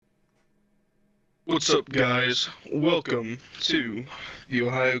What's up, guys? Welcome to the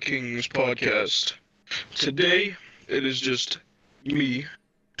Ohio Kings podcast. Today, it is just me,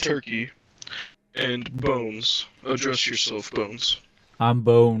 Turkey, and Bones. Address yourself, Bones. I'm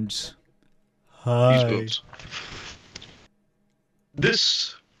Bones. He's Hi. Bones.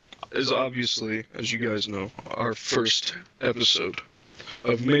 This is obviously, as you guys know, our first episode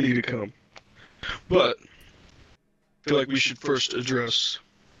of many to come. But I feel like we should first address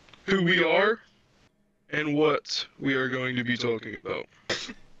who we are and what we are going to be talking about.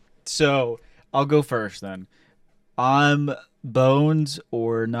 So, I'll go first then. I'm Bones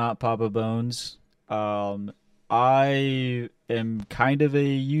or not Papa Bones. Um I am kind of a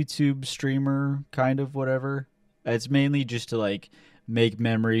YouTube streamer, kind of whatever. It's mainly just to like make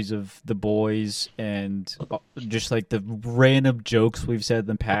memories of the boys and just like the random jokes we've said in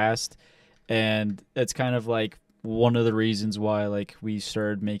the past. And it's kind of like one of the reasons why like we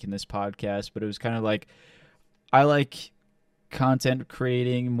started making this podcast, but it was kind of like I like content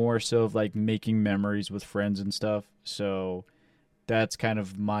creating more so of like making memories with friends and stuff. So that's kind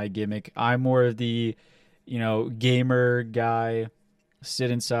of my gimmick. I'm more of the, gamer guy, sit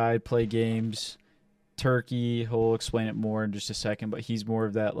inside, play games. Turkey, he'll explain it more in just a second, but he's more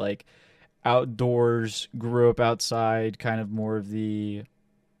of that like outdoors, grew up outside, kind of more of the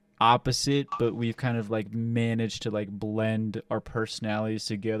opposite, but we've kind of like managed to like blend our personalities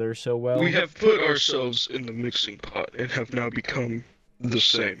together so We well. have put ourselves in the mixing pot and have now become the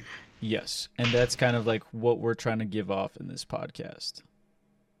same. Yes, and that's kind of like what we're trying to give off in this podcast.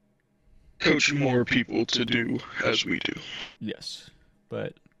 Coach more people to do as we do. Yes,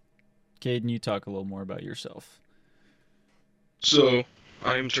 but Caden, you talk a little more about yourself. So,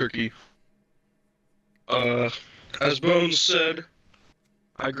 I am Turkey. Uh, as Bones said,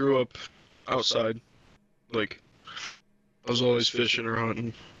 I grew up outside. Like, I was always fishing or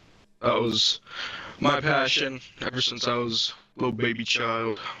hunting. That was my passion ever since I was a little baby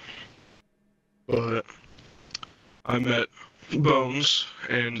child. But I met Bones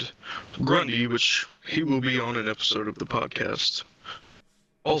and Grundy, which he will be on an episode of the podcast.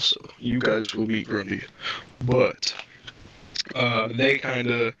 Also, you guys will meet Grundy. But they kind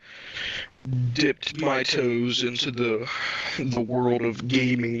of dipped my toes into the world of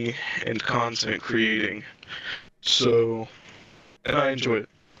gaming and content creating. So, and I enjoy it.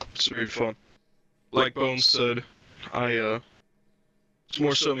 It's very fun. Like Bones said, I it's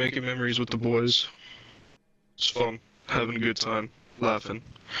more so making memories with the boys. It's fun, having a good time, laughing.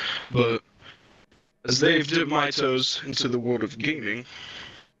 But as they've dipped my toes into the world of gaming,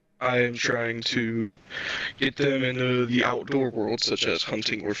 I am trying to get them into the outdoor world, such as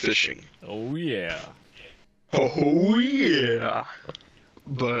hunting or fishing. Oh yeah. Oh yeah!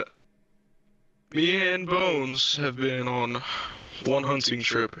 But me and Bones have been on one hunting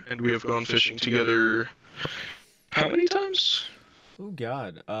trip, and we have gone fishing together. How many times? Oh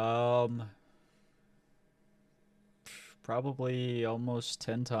God. Probably almost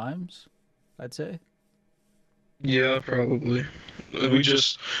 10 times, I'd say. Yeah, probably.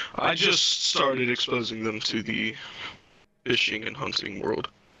 I just started exposing them to the fishing and hunting world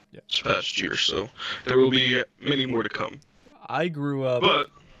Yeah. this past year, so there will be many more to come. I grew up But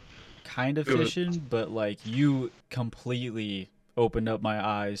kind of uh, fishing, but like you completely opened up my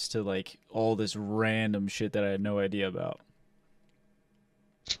eyes to like all this random shit that I had no idea about.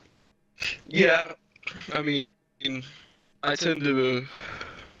 yeah, I mean, I tend to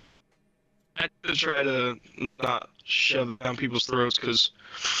I tend to try to not shove it down people's throats because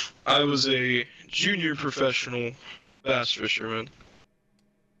I was a junior professional bass fisherman,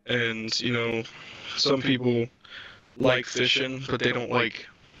 and some people like fishing, but they don't like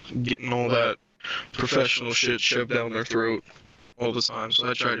getting all that professional shit shoved down their throat all the time. So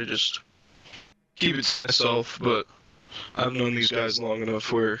I try to just keep it to myself, but I've known these guys long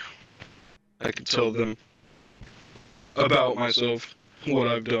enough where I can tell them about myself, what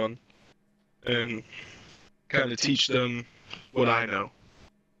I've done, and kind of teach them what I know,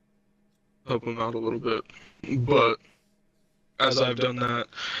 help them out a little bit. But as I've done that,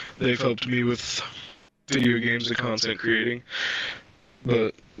 they've helped me with video games and content creating.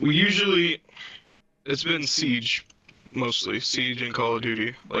 But it's been Siege, mostly. Siege and Call of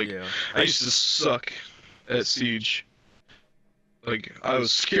Duty. Like, Yeah. I used to suck at Siege. Like, I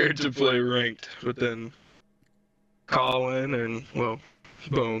was scared to play ranked, but then Colin and, well,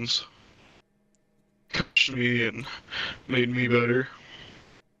 Bones coached me and made me better.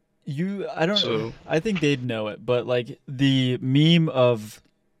 I don't, So, I think they'd know it, but like the meme of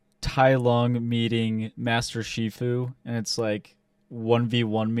Tai Lung meeting Master Shifu, and it's like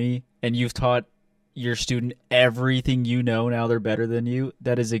 1v1 me, and you've taught your student everything you know now they're better than you.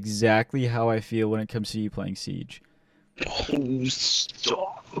 That is exactly how I feel when it comes to you playing Siege. Oh,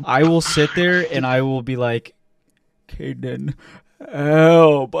 stop. I will sit there and I will be like, Caden,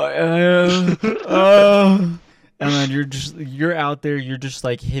 help, and then you're out there, you're just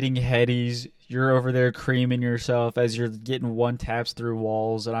like hitting headies, you're over there creaming yourself as you're getting one taps through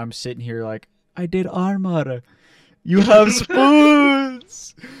walls, and I'm sitting here like, I did armor. You have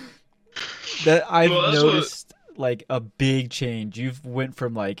spoons. That I've Well, that's what. noticed like a big change. You've went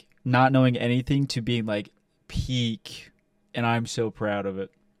from like not knowing anything to being like peak, and I'm so proud of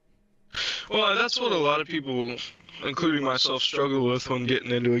it. Well, that's what a lot of people, including myself, struggle with when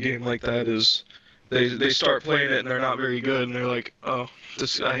getting into a game like that. Is they start playing it and they're not very good, and they're like, oh,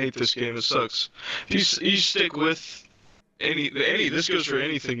 this I hate this game. It sucks. If you stick with any this goes for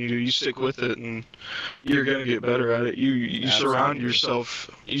anything you do. You stick with it, and you're gonna get better at it. You Absolutely.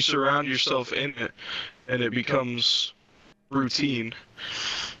 surround yourself in it, and it becomes routine.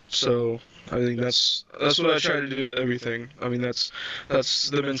 So I think that's what I try to do with everything. I mean that's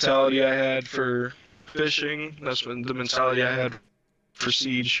the mentality I had for fishing. That's the mentality I had for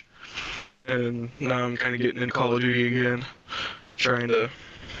Siege, and now I'm kind of getting in Call of Duty again, trying to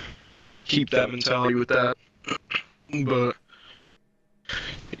keep that mentality with that. But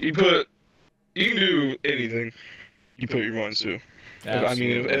you put you can do anything you put your minds to. I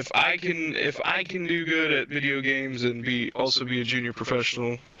mean, Absolutely. if I can do good at video games and be a junior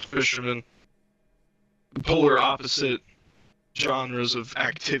professional fisherman, polar opposite genres of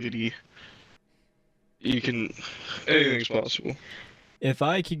activity, you can anything's possible. If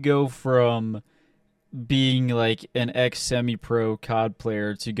I could go from being like an ex semi pro COD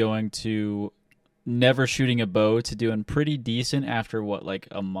player to going to never shooting a bow to doing pretty decent after what, like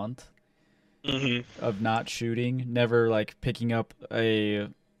a month Mhm. of not shooting, never like picking up a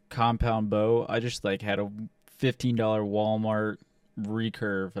compound bow. I just like had a $15 Walmart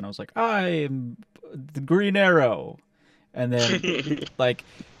recurve and I was like, I am the green arrow. And then like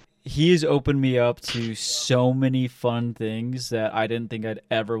he has opened me up to so many fun things that I didn't think I'd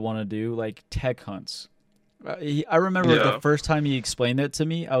ever want to do, like tech hunts. I remember the Yeah. first time he explained that to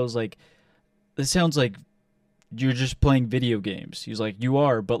me, I was like, this sounds like you're just playing video games. He's like, you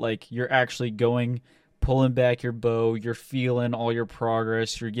are, but like you're actually going, pulling back your bow, you're feeling all your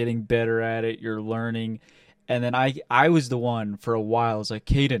progress, you're getting better at it, you're learning. And then I was the one for a while. I was like,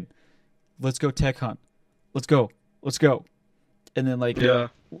 Caden, let's go tech hunt. Let's go. Let's go. And then like Yeah.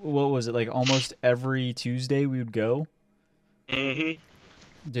 what was it, like almost every Tuesday we would go? Mhm.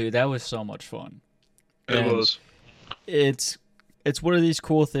 Dude, that was so much fun. It And was. it's it's one of these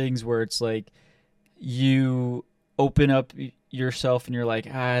cool things where it's like you open up yourself and you're like,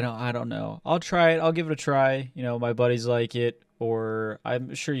 I don't know, I'll try it, I'll give it a try, my buddies like it, or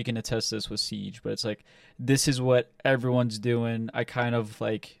I'm sure you can attest this with Siege, but it's like this is what everyone's doing. I kind of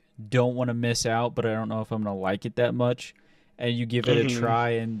like don't want to miss out, but I don't know if I'm gonna like it that much. And you give it a Mhm. try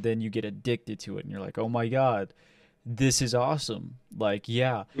and then you get addicted to it and you're like, oh my god, this is awesome. Like,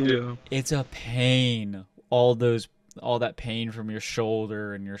 yeah, Yeah. it's a pain. All that pain from your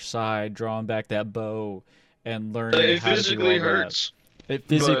shoulder and your side, drawing back that bow and learning It how to do physically all that. hurts, It but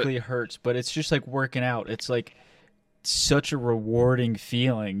physically hurts, but it's just like working out. It's like such a rewarding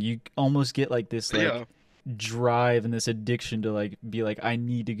feeling. You almost get like this like yeah. drive and this addiction to like be like, I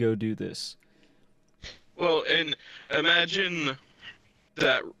need to go do this. Well, and imagine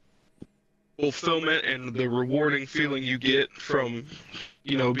that fulfillment and the rewarding feeling you get from,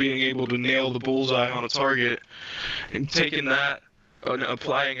 being able to nail the bullseye on a target and taking that and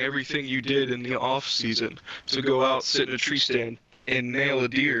applying everything you did in the off season to go out, sit in a tree stand, and nail a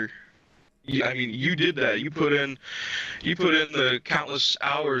deer. I mean, you did that. You put in the countless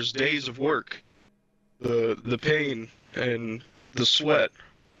hours, days of work, the pain and the sweat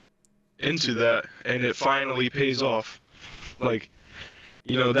into that, and it finally pays off. Like,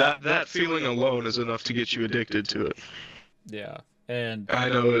 that feeling alone is enough to get you addicted to it. Yeah. And I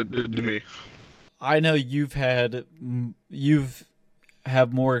know it did to me. I know you've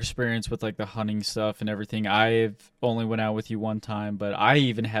have more experience with like the hunting stuff and everything. I've only went out with you one time, but I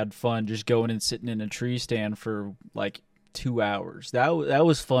even had fun just going and sitting in a tree stand for like 2 hours. That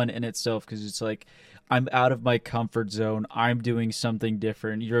was fun in itself because it's like I'm out of my comfort zone. I'm doing something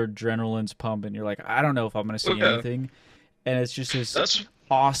different. Your adrenaline's pumping. You're like, I don't know if I'm gonna Well, see yeah, anything, and it's just this that's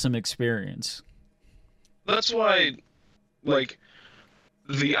awesome experience. that's why, like,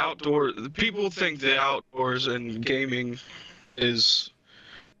 the people think the outdoors and gaming is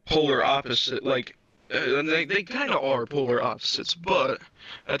polar opposite. Like, and they kind of are polar opposites, but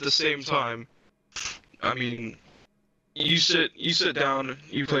at the same time, I mean, you sit down,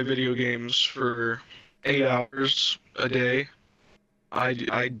 you play video games for 8 hours a day.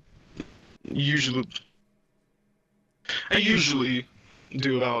 I usually I usually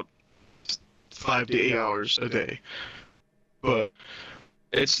do about 5 to 8 hours a day, but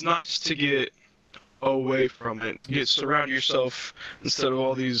it's nice to get away from it. Surround yourself instead of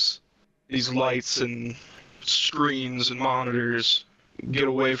all these lights and screens and monitors. Get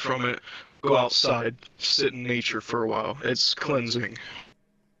away from it. Go outside, sit in nature for a while. It's cleansing.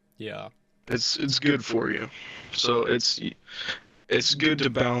 Yeah. It's good for you. So it's good to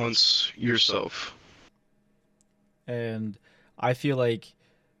balance yourself. And I feel like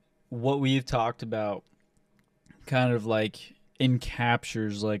what we've talked about kind of like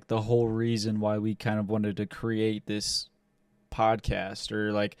encaptures like the whole reason why we kind of wanted to create this podcast,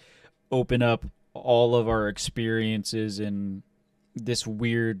 or like open up all of our experiences in this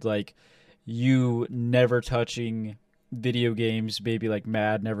weird, like, you never touching video games, maybe like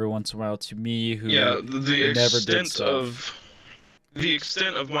Madden every once in a while, to me who Yeah, the never did extent stuff. of the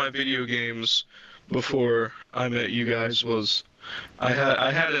extent of my video games before I met you guys was I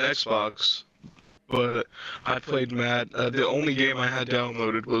had an Xbox, but I played the only game I had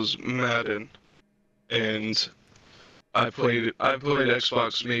downloaded was Madden, and I played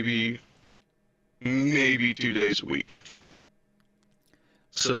Xbox maybe 2 days a week.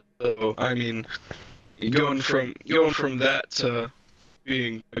 So I mean, going from that to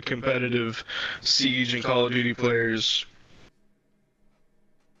being a competitive Siege and Call of Duty players,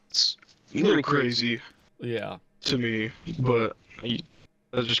 it's a little crazy Yeah, to me, but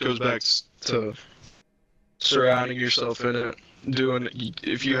that just goes back to surrounding yourself in it, doing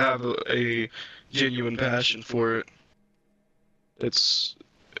if you have a genuine passion for it, it's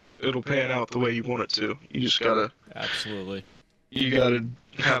it'll pan out the way you want it to. absolutely. You gotta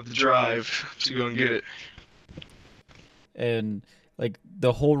have the drive to go and get it. And like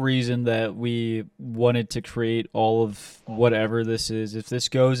the whole reason that we wanted to create all of whatever this is, if this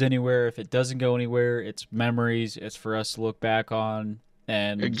goes anywhere, if it doesn't go anywhere, it's memories, it's for us to look back on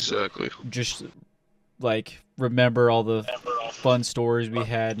and Exactly. just like remember all the fun stories we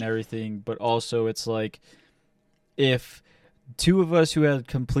had and everything. But also it's like, if two of us who had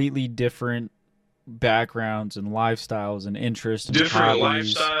completely different backgrounds and lifestyles and interests and Different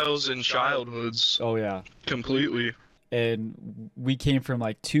hobbies, lifestyles and childhoods, oh yeah, completely. and we came from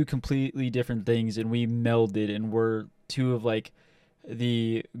like two completely different things, and we melded and we're two of like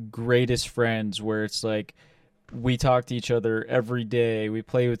the greatest friends, where it's like we talk to each other every day, we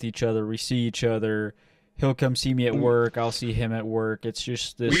play with each other, we see each other, he'll come see me at work, I'll see him at work. It's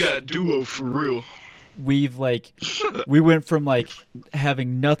just We this, got a duo for real. we've like, we went from like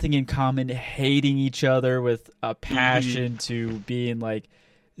having nothing in common, hating each other with a passion, to being like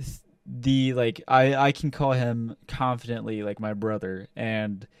the like I can call him confidently like my brother.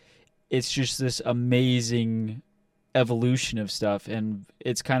 And it's just this amazing evolution of stuff. And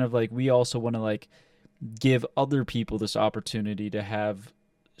it's kind of like we also want to like give other people this opportunity to have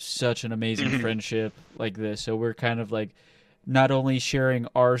such an amazing friendship like this. So we're kind of like not only sharing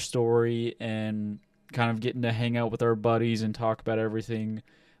our story and kind of getting to hang out with our buddies and talk about everything,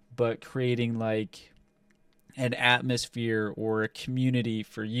 but creating like an atmosphere or a community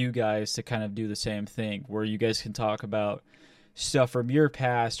for you guys to kind of do the same thing, where you guys can talk about stuff from your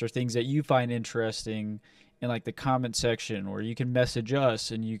past or things that you find interesting in like the comment section, or you can message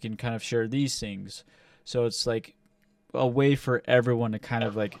us and you can kind of share these things. So it's like a way for everyone to kind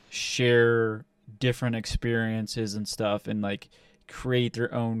of like share different experiences and stuff, and like create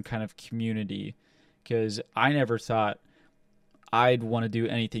their own kind of community. Because I never thought I'd want to do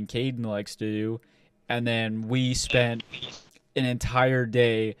anything Caden likes to do. And then we spent an entire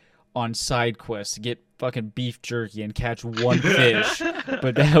day on side quests to get fucking beef jerky and catch one fish.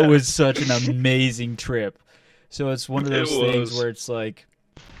 But that was such an amazing trip. So it's one of It those things was. where it's like,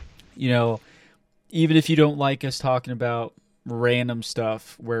 you know, even if you don't like us talking about random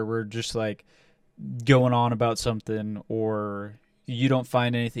stuff where we're just like going on about something, or you don't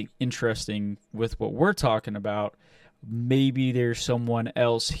find anything interesting with what we're talking about, maybe there's someone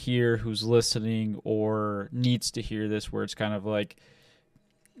else here who's listening or needs to hear this, where it's kind of like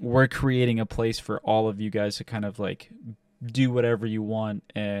we're creating a place for all of you guys to kind of like do whatever you want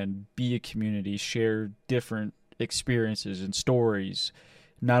and be a community, share different experiences and stories,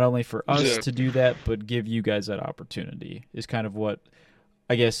 not only for us to Exactly. do that, but give you guys that opportunity, is kind of what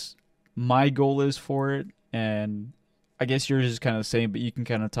I guess my goal is for it. And I guess yours is kind of the same, but you can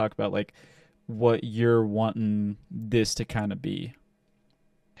kind of talk about like what you're wanting this to kind of be.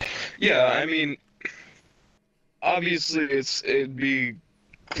 Yeah, I mean, obviously it'd be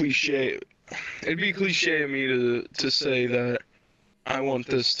cliche. it'd be cliche of me to say that I want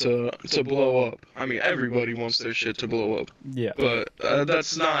this to blow up. I mean, everybody wants their shit to blow up, Yeah. but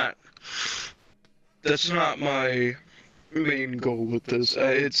that's not my main goal with this.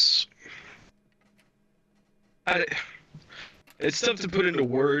 I, it's tough to put into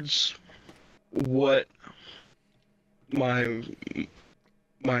words what my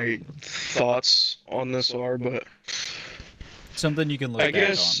my thoughts on this are, but Something you can look I back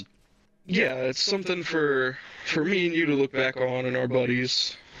guess on. yeah, it's something for me and you to look back on and our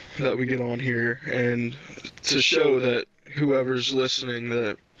buddies that we get on here and to show that whoever's listening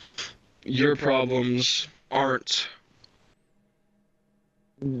that your problems aren't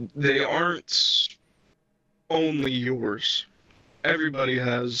only yours. Everybody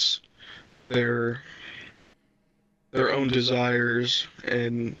has their their own desires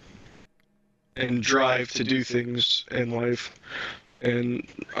and drive to do things in life. And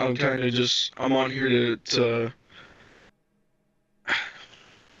I'm on here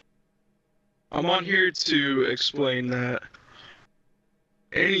I'm on here to explain that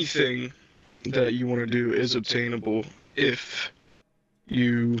anything that you want to do is obtainable if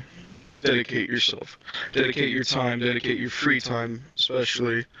you dedicate yourself. Dedicate your time, dedicate your free time,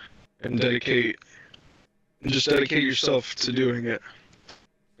 especially, and just dedicate yourself to doing it.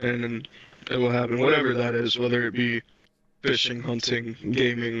 And it will happen, whatever that is, whether it be fishing, hunting,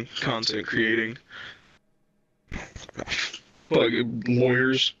 gaming, content creating. Fuck,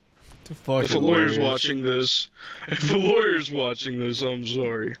 lawyers. If a lawyer's watching this, I'm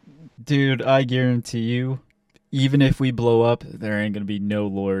sorry. Dude, I guarantee you, even if we blow up, there ain't gonna be no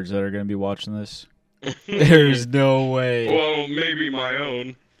lawyers that are gonna be watching this. There's no way. Well, maybe my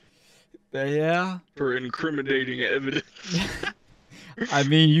own Yeah. for incriminating evidence. I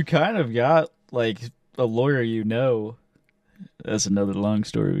mean, you kind of got like a lawyer, you know. That's another long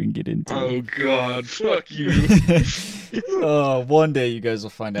story we can get into. Oh God, fuck you. One day you guys will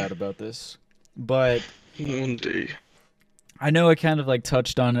find out about this. But One day. I know I kind of like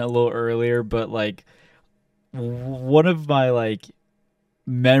touched on it a little earlier, but like one of my like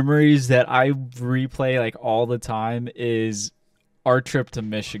memories that I replay like all the time is our trip to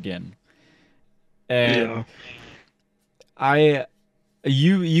Michigan. And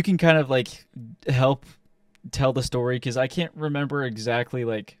you can kind of like help tell the story because I can't remember exactly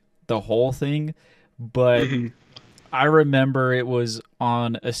like the whole thing, but I remember it was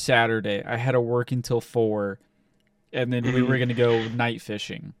on a Saturday. I had to work until 4, and then we were gonna go night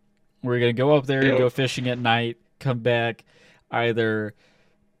fishing. We were gonna go up there and go fishing at night, come back either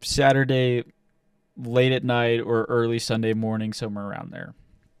Saturday late at night or early Sunday morning, somewhere around there.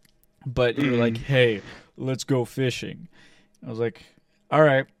 But you were like, "Hey, let's go fishing." I was like, "All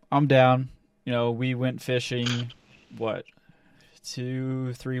right, I'm down." You know, we went fishing, what,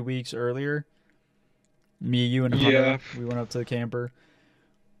 2-3 weeks earlier? Me, you, and Hunter, we went up to the camper.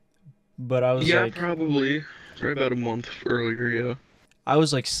 But I was like... probably. Right about a month earlier, yeah. I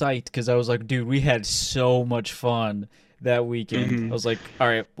was like psyched because I was like, dude, we had so much fun that weekend. I was like, all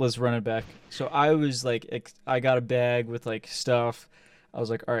right, let's run it back. So I was like, I got a bag with like stuff. I was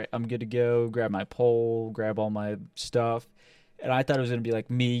like, all right, I'm good to go. Grab my pole, grab all my stuff. And I thought it was going to be like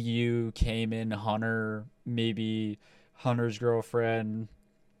me, you, Cayman, Hunter, maybe Hunter's girlfriend,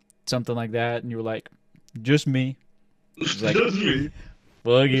 something like that. And you were like, just me. Like, just me.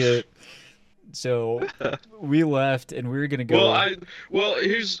 Fuck it. So we left and we were going to go.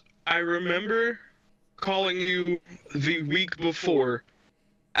 I remember calling you the week before,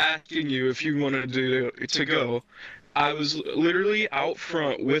 asking you if you wanted to go. I was literally out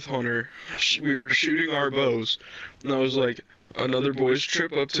front with Hunter. We were shooting our bows. And I was like, another boys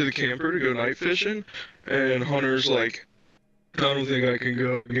trip up to the camper to go night fishing, and Hunter's like, I don't think I can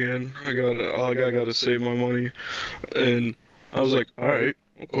go again. I gotta save my money. And I was like, all right,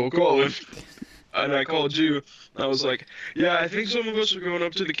 I'll call him. And I called you. I was like, yeah, I think some of us are going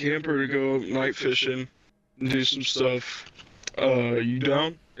up to the camper to go night fishing and do some stuff. You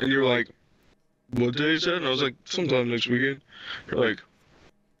down? And you're like, what day is that? And I was like, sometime next weekend. You're like,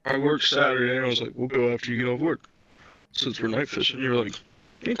 I work Saturday. And I was like, we'll go after you get off work. Since we're night fishing, you're like,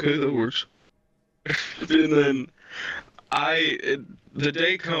 okay, that works. And then the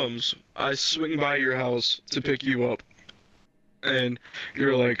day comes, I swing by your house to pick you up, and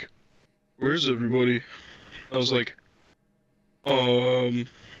you're like, where's everybody? I was like,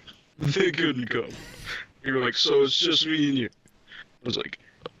 they couldn't come. You were like, so it's just me and you. I was like,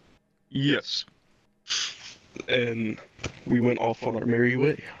 yes. And we went off on our merry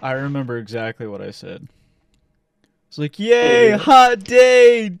way. I remember exactly what I said. It's like, yay, hot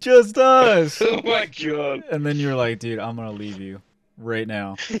day, just us. Oh my God. And then you're like, dude, I'm going to leave you right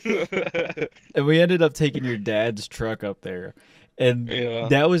now. And we ended up taking your dad's truck up there. And Yeah.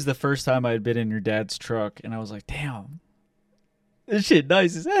 that was the first time I'd been in your dad's truck. And I was like, damn, this shit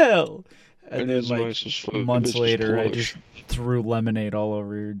nice as hell. And It then, is like, nice as fuck. months It is later, I plush. just threw lemonade all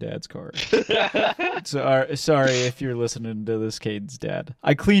over your dad's car. So, sorry if you're listening to this, Caden's dad.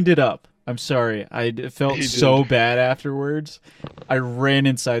 I cleaned it up. I'm sorry. Felt He so did. bad afterwards. I ran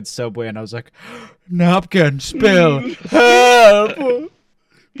inside Subway and I was like, napkin spill. Help!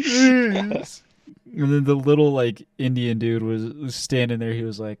 Please. And then the little, like, Indian dude was standing there. He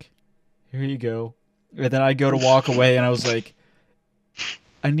was like, here you go. And then I go to walk away and I was like,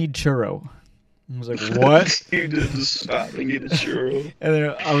 I need churro. I was like, what? You did just stop and get a churro. And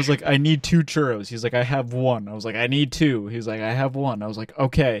then I was like, I need 2 churros. He's like, I have 1. I was like, I need 2. He's like, I have 1. I was like,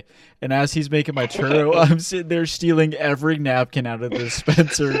 okay. And as he's making my churro, I'm sitting there stealing every napkin out of the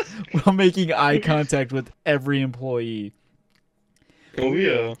dispenser while making eye contact with every employee. Oh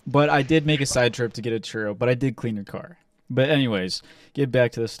yeah. But I did make a side trip to get a churro, but I did clean your car. But anyways, get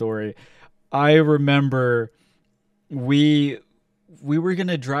back to the story. I remember we were going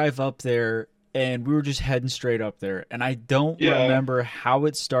to drive up there and we were just heading straight up there. And I don't Yeah. remember how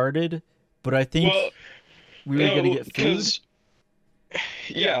it started, but I think Well, we were going to get food. 'cause-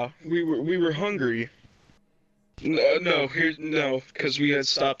 yeah, we were hungry. No, because we had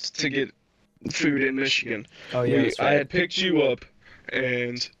stopped to get food in Michigan. Oh, yeah, that's I right. had picked you up,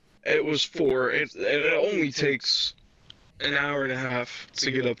 and it was it only takes an hour and a half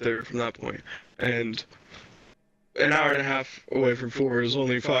to get up there from that point, and an hour and a half away from 4 is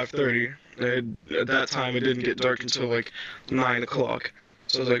only 5:30. And at that time, it didn't get dark until like 9 o'clock.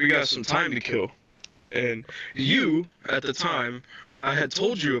 So I was like, we got some time to kill. And you, at the time, I had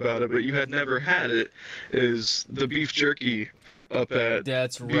told you about it, but you had never had it, is the beef jerky up at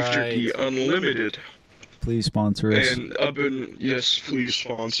That's Beef Jerky right. Unlimited. Please sponsor us. And up in, yes, please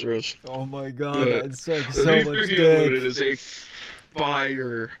sponsor us. Oh my god, The- that sucks The so Beef much Jerky dick. Unlimited is a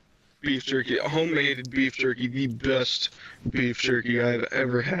fire beef jerky, homemade beef jerky, the best beef jerky I've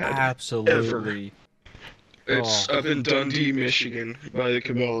ever had. Absolutely. It's up in Dundee, Michigan, by the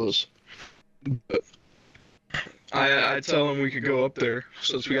Cabela's. But I tell him we could go up there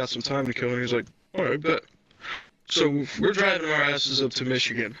since we got some time to kill, and he's like, all right, bet. So we're driving our asses up to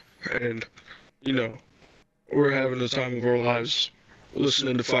Michigan, and, you know, we're having the time of our lives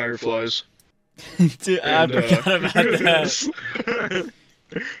listening to Fireflies. Dude, I And, forgot about that.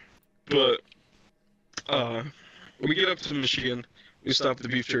 But, we get up to Michigan, we stop at the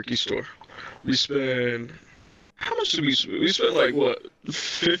beef jerky store. We spend, how much did we spend? We spent like, what,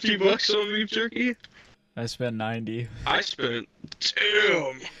 $50 on beef jerky? I spent 90. I spent,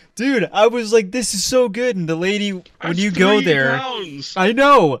 damn. Dude, I was like, this is so good. And the lady, when That's you go 3 there, pounds. I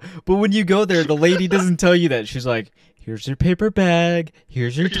know, but when you go there, the lady doesn't tell you that. She's like, here's your paper bag,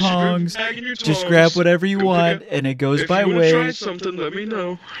 here's your Here's your tongs, bag and your just tongs. grab whatever you Go pick want, up- and it goes If by you want to try weight. something, let me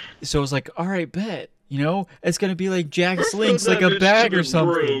know. So I was like, all right, bet. You know, it's going to be like Jack Or Slinks, fill like that a bitch bag to or the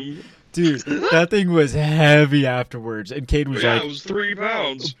something. brim. Dude, that thing was heavy afterwards. And Cade was Yeah, like, it was 3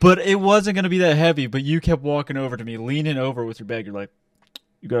 pounds. but it wasn't going to be that heavy. But you kept walking over to me, leaning over with your bag. You're like,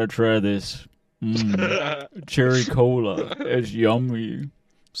 you got to try this. Cherry cola. It's yummy.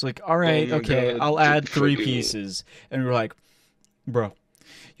 It's like, all right, my okay, God, I'll add 3 fucking- pieces. And we're like, bro,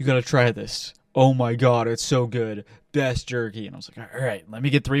 you got to try this. Oh my God, it's so good. Best jerky. And I was like, all right, let me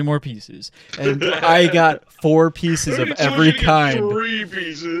get 3 more pieces. And I got 4 pieces of I told every you to get kind. 3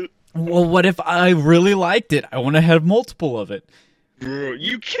 pieces. Well, what if I really liked it? I want to have multiple of it. Bro,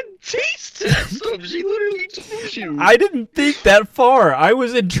 you can taste that stuff. She literally told you. I didn't think that far. I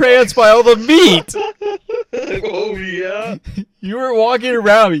was entranced by all the meat. Oh, yeah? You were walking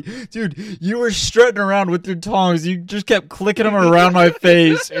around me. Dude, you were strutting around with your tongs. You just kept clicking them around my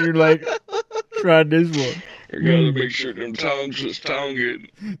face. And you're like, try this one. I gotta make sure them tongues is tonguing.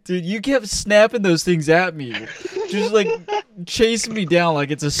 Dude, you kept snapping those things at me. Just like chasing me down like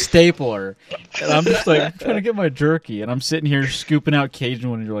it's a stapler. And I'm just like, I'm trying to get my jerky. And I'm sitting here scooping out Cajun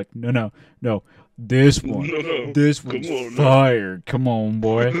one. And you're like, no. This one. No. This Come one's on, fire. Come on,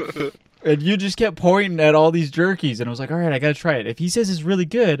 boy. And you just kept pointing at all these jerkies. And I was like, all right, I got to try it. If he says it's really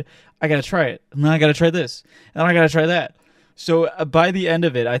good, I got to try it. And then I got to try this. And then I got to try that. So by the end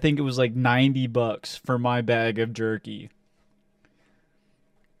of it, I think it was like $90 for my bag of jerky.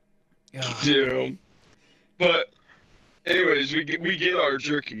 Damn. But, anyways, we get our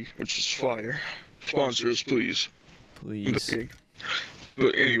jerky, which is fire. Sponsor us, please. Please. Okay.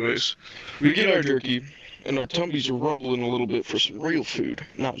 But anyways, we get our jerky, and our tummies are rumbling a little bit for some real food,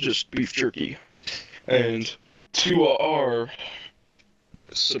 not just beef jerky. And to our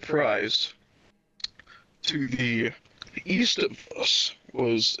surprise, to the east of us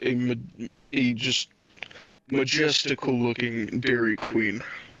was a just majestical looking Dairy Queen.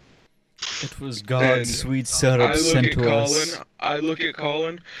 It was And God's sweet setup sent to us. I look at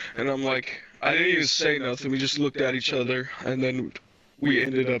Colin, and I'm like, I didn't even say nothing. We just looked at each other, and then we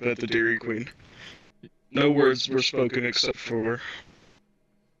ended up at the Dairy Queen. No words were spoken except for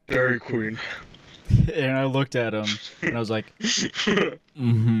Dairy Queen. And I looked at him, and I was like,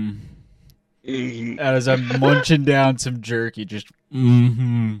 Mhm. as I'm munching down some jerky, just,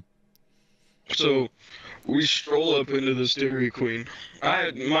 So we stroll up into this Dairy Queen.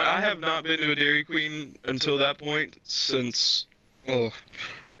 I have not been to a Dairy Queen until that point since, well,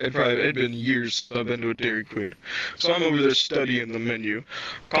 it'd been years since I've been to a Dairy Queen. So I'm over there studying the menu.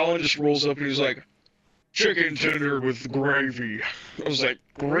 Colin just rolls up and he's like, chicken tender with gravy. I was like,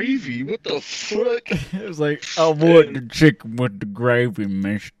 gravy? What the fuck? It was like, I want the chicken with the gravy,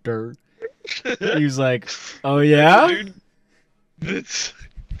 mister. He was like, oh yeah?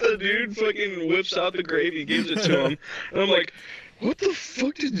 The dude fucking whips out the gravy, gives it to him. And I'm like, what the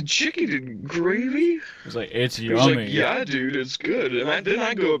fuck did the chicken and gravy? He was like, it's He was yummy. like, yeah, dude, it's good. And then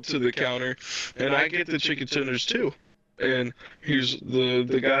I go up to the counter, and I get the chicken tenders too. And he's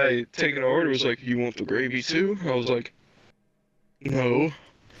the guy taking the order was like, you want the gravy too? I was like, no,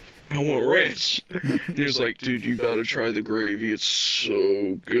 I want ranch. He was like, dude, you gotta try the gravy. It's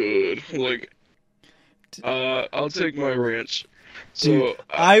so good. I'm like, I'll take my ranch. Dude, So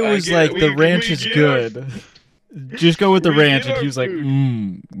I was like, the ranch is good. Just go with the ranch. And he was like,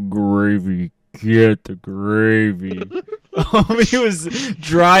 gravy. Get the gravy. He was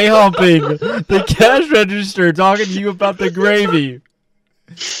dry humping the cash register, talking to you about the gravy.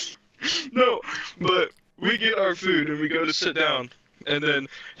 No, but we get our food and we go to sit down. And then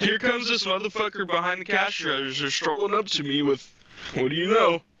here comes this motherfucker behind the cash register strolling up to me with, what do you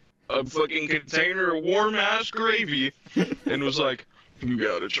know, a fucking container of warm-ass gravy. And was like, you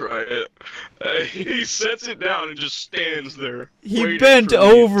gotta try it. He sets it down and just stands there. He bent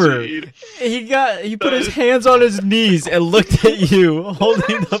over. He put his hands on his knees and looked at you,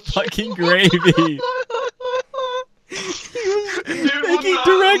 holding the fucking gravy. He was making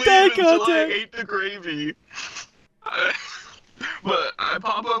direct eye contact. I ate the gravy. But I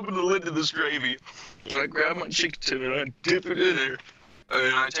pop open the lid to this gravy, and I grab my chicken tender and I dip it in there,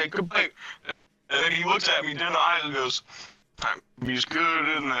 and I take a bite. And then he looks at me dead in the eyes and goes, "He's good,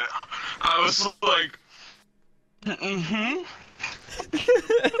 isn't it?" I was like, mm-hmm.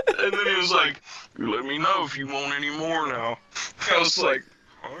 And then he was like, "You let me know if you want any more now." I was like,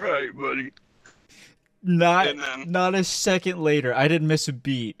 "All right, buddy." Not a second later, I didn't miss a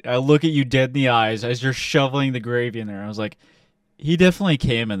beat. I look at you dead in the eyes as you're shoveling the gravy in there. I was like, he definitely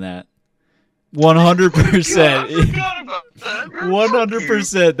came in that. 100%.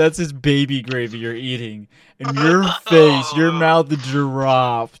 100%. That's his baby gravy you're eating. And your face, your mouth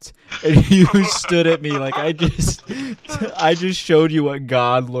dropped. And you stood at me like I just showed you what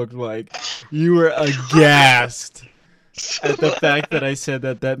God looked like. You were aghast at the fact that I said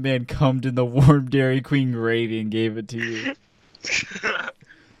that man cummed in the warm Dairy Queen gravy and gave it to you.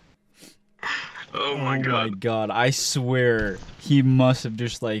 Oh my god. I swear he must have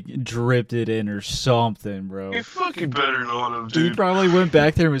just like dripped it in or something, bro. You fucking better not have, dude. He probably went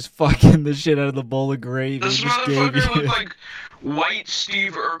back there and was fucking the shit out of the bowl of gravy. This motherfucker looked like white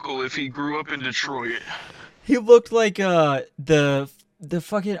Steve Urkel if he grew up in Detroit. He looked like the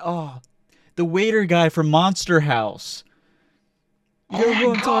fucking the waiter guy from Monster House. You know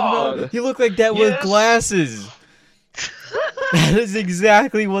who I'm talking about? He looked like that with glasses. That is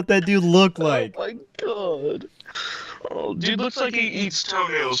exactly what that dude looked like. Oh my god. Oh, dude looks like he eats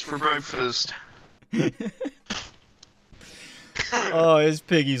toenails for breakfast. Oh, his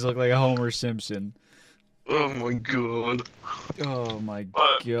piggies look like a Homer Simpson. Oh my god. Oh my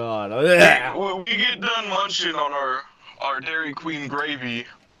god. We get done munching on our Dairy Queen gravy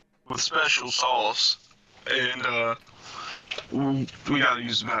with special sauce, and we gotta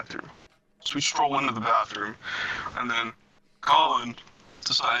use the bathroom. So we stroll into the bathroom, and then Colin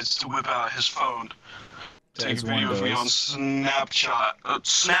decides to whip out his phone, take a video of me on Snapchat.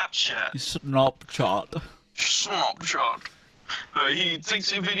 Snapchat. He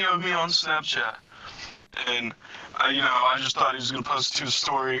takes a video of me on Snapchat, and I just thought he was gonna post it to his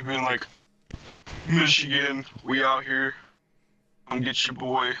story, being like, "Michigan, we out here. Come get your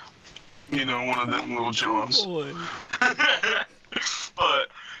boy." You know, one of them little Johns. But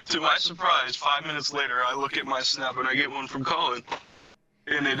to my surprise, 5 minutes later, I look at my Snap and I get one from Colin,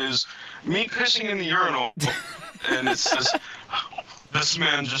 and it is me pissing in the urinal, and it says, "This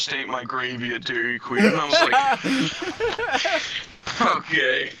man just ate my gravy at Dairy Queen." And I was like,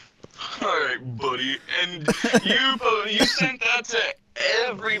 okay. Alright, buddy. And you sent that to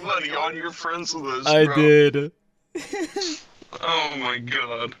everybody on your friends list, bro. I did. Oh my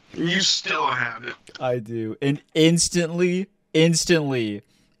god. You still have it. I do. And instantly,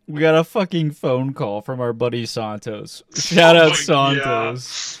 we got a fucking phone call from our buddy Santos. Shout out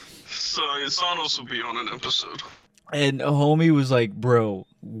Santos. So Santos will be on an episode. And homie was like, bro,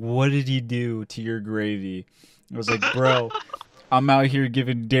 what did he do to your gravy? I was like, bro, I'm out here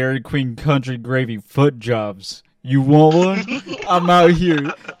giving Dairy Queen Country Gravy foot jobs. You want one? I'm out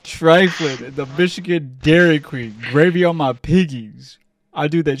here trifling at the Michigan Dairy Queen. Gravy on my piggies. I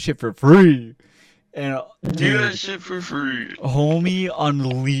do that shit for free. And do that shit for free. Homie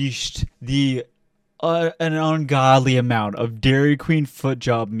unleashed an ungodly amount of Dairy Queen foot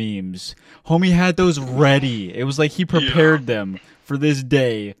job memes. Homie had those ready. It was like he prepared them for this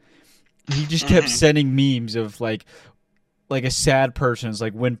day. He just kept sending memes of like a sad person's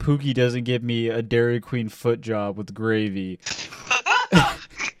like when Pookie doesn't give me a Dairy Queen foot job with gravy.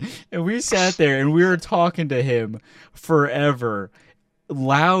 And we sat there and we were talking to him forever.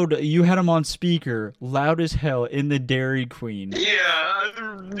 Loud, you had him on speaker, loud as hell in the Dairy Queen. Yeah,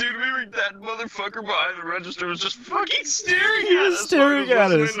 dude, that motherfucker behind the register was just fucking staring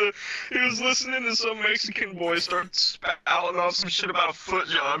at us. He was listening to some Mexican boy start spouting off some shit about a foot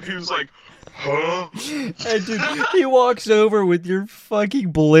job. He was like, huh? And dude, he walks over with your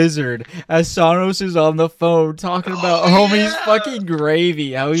fucking Blizzard as Sonos is on the phone talking about homie's fucking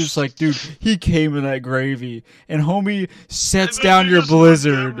gravy. How he was like, dude, he came in that gravy. And homie sets down your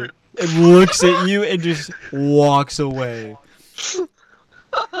Blizzard and looks at you and just walks away.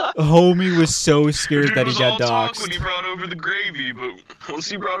 Homie was so scared that he got doxxed. When he brought over the gravy, but once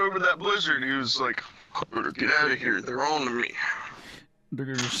he brought over that Blizzard, he was like, get out of here, they're on to me. They're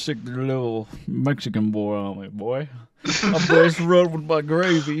gonna stick their little Mexican boy on me, boy. I'm best run with my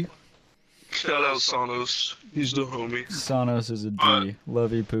gravy. Shout out Sonos. He's the homie. Sonos is a D.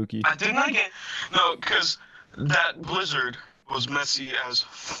 Love you, Pookie. No, because that Blizzard was messy as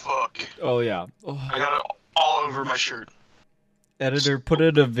fuck. Oh, yeah. I got it all over my shirt. Editor, put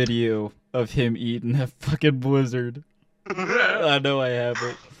in a video of him eating that fucking Blizzard. I know I have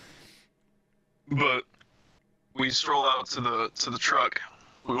it. But we stroll out to the truck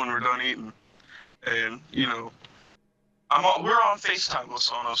when we're done eating, and you know, we're on FaceTime with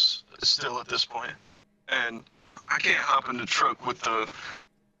Sonos still at this point, and I can't hop in the truck with the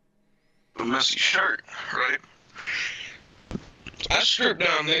messy shirt, right? I stripped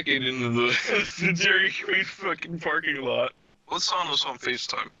down naked into the Dairy Queen fucking parking lot with Sonos on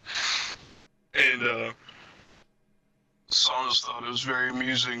FaceTime, and Sonos thought it was very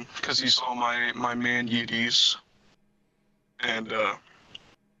amusing because he saw my man yiddies. And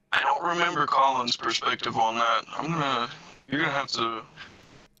I don't remember Colin's perspective on that. You're gonna have to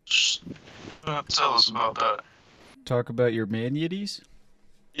tell us about that. Talk about your man yiddies?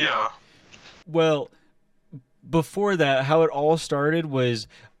 Yeah. Well, before that, how it all started was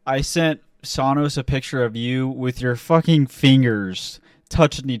I sent Sonos a picture of you with your fucking fingers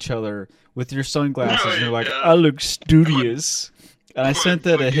touching each other with your sunglasses. Right, and you're like, I look studious. And I sent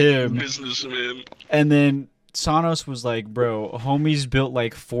that to him. Businessman. And then Sonos was like, bro, homie's built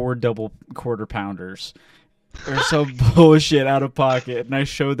like 4 double quarter pounders or some bullshit out of pocket. And I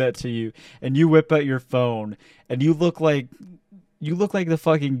showed that to you, and you whip out your phone, and you look like the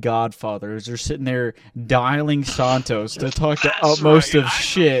fucking Godfather as you're sitting there dialing Santos to talk the utmost of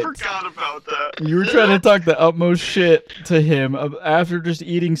shit. I forgot about that. You were trying to talk the utmost shit to him after just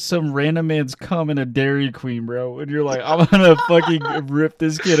eating some random man's cum in a Dairy Queen, bro. And you're like, I'm gonna fucking rip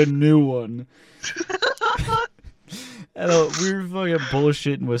this kid a new one. And we were fucking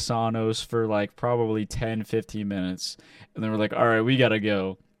bullshitting with Sonos for like probably 10-15 minutes, and then we're like, all right, we gotta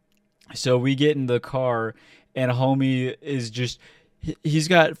go. So we get in the car, and homie is just, he's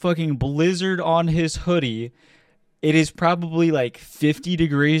got fucking Blizzard on his hoodie. It is probably like 50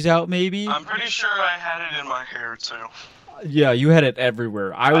 degrees out, maybe. I'm pretty sure I had it in my hair too. Yeah, you had it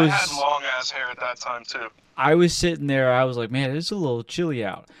everywhere. I had long ass hair at that time too. I was sitting there, I was like, man, it's a little chilly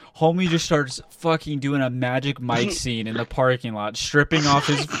out. Homie just starts fucking doing a Magic Mike scene in the parking lot, stripping off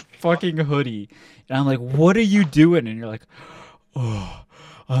his fucking hoodie. And I'm like, what are you doing? And you're like, oh,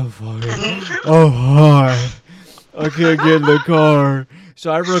 I'm fucking, oh, hi. I can't get in the car.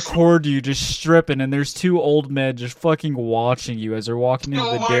 So I record you just stripping, and there's 2 old men just fucking watching you as they're walking into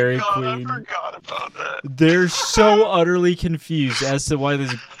the Dairy Queen. I forgot about that. They're so utterly confused as to why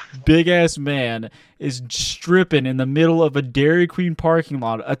this big-ass man is stripping in the middle of a Dairy Queen parking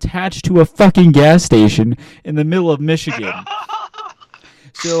lot attached to a fucking gas station in the middle of Michigan.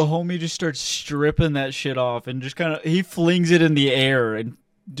 So homie just starts stripping that shit off and just kind of, he flings it in the air and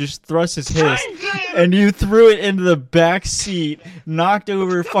just thrust his his, and you threw it into the back seat, knocked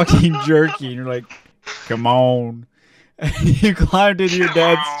over fucking Jerky, and you're like, come on. And you climbed into your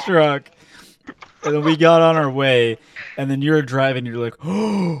dad's truck, and then we got on our way, and then you were driving, and you're like,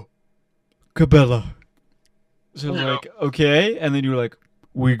 oh, Cabela. So I was like, okay, and then you were like,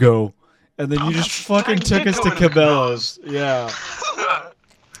 we go. And then you just fucking took us to Cabela's. Yeah.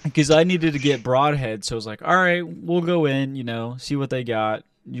 Because I needed to get Broadhead, so I was like, all right, we'll go in, see what they got.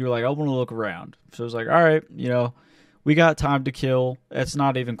 You were like, I want to look around. So I was like, all right, we got time to kill. It's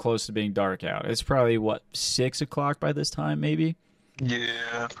not even close to being dark out. It's probably, 6 o'clock by this time, maybe?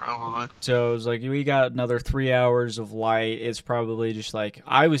 Yeah, probably. So I was like, we got another 3 hours of light. It's probably just like,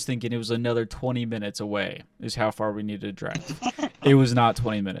 I was thinking it was another 20 minutes away is how far we needed to drive. It was not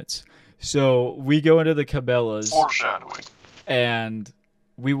 20 minutes. So we go into the Cabela's. Foreshadowing. And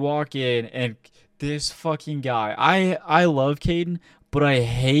we walk in, and this fucking guy, I love Caden, but I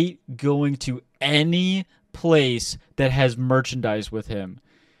hate going to any place that has merchandise with him.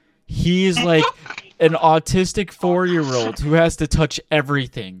 He is like an autistic 4-year-old who has to touch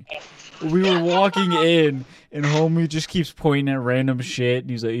everything. We were walking in, and homie just keeps pointing at random shit,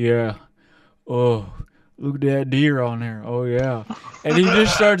 and he's like, yeah, oh, look at that deer on there. Oh, yeah. And he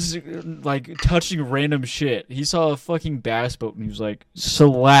just starts, touching random shit. He saw a fucking bass boat, and he was like,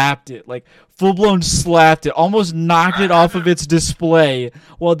 slapped it. Like, full-blown slapped it. Almost knocked it off of its display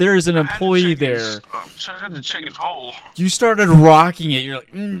while there is an employee there. I had to check his hole. You started rocking it. You're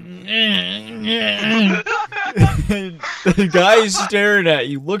like, the guy is staring at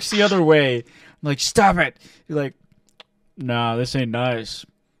you. Looks the other way. I'm like, stop it. You're like, nah, this ain't nice.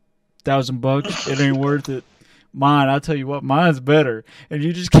 $1,000, it ain't worth it. Mine, I'll tell you what, mine's better. And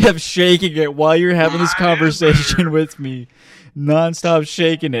you just kept shaking it while you're having this conversation with me. Non-stop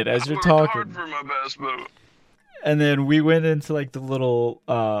shaking it as you're talking. Hard for my bass boat. And then we went into the little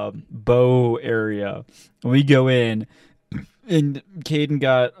bow area. And we go in, and Caden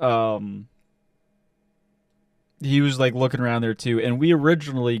got he was looking around there too. And we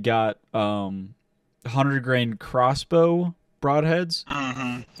originally got 100-grain crossbow broadheads.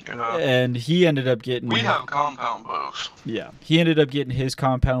 Mm-hmm. Yeah. And he ended up getting... We have compound bows. Yeah. He ended up getting his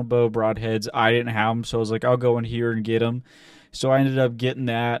compound bow broadheads. I didn't have them, so I was like, I'll go in here and get them. So I ended up getting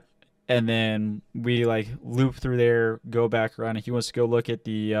that, and then we, loop through there, go back around, and he wants to go look at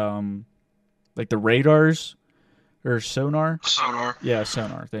the, the radars, or sonar? Sonar. Yeah,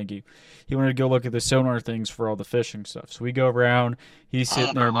 sonar, thank you. He wanted to go look at the sonar things for all the fishing stuff. So we go around, he's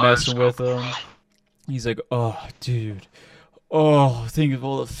sitting there messing with them. He's like, oh, dude... Oh, think of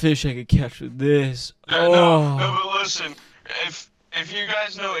all the fish I could catch with this. No, but listen, if you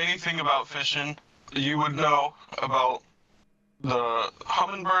guys know anything about fishing, you would know about the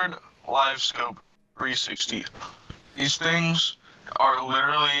Humminbird Live Scope 360. These things are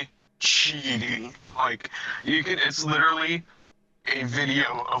literally cheating. It's literally a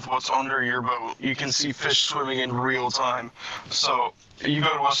video of what's under your boat. You can see fish swimming in real time. So you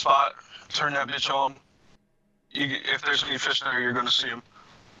go to a spot, turn that bitch on. If there's any fish there, you're going to see them.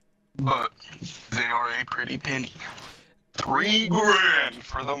 But they are a pretty penny. $3,000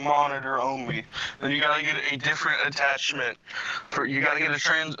 for the monitor only. Then you gotta get a different attachment. You gotta get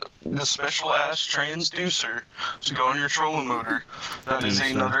the special ass transducer to go on your trolling motor. That is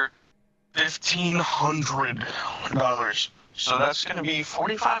another $1,500. So that's gonna be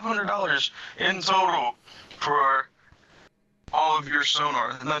 $4,500 in total for all of your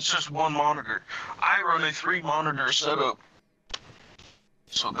sonar, and that's just one monitor. I run a 3-monitor setup,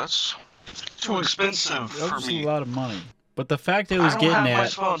 so that's too expensive for me. A lot of money. But the fact I was getting my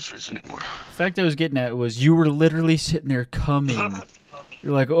at, sponsors anymore. The fact I was getting at was you were literally sitting there coming.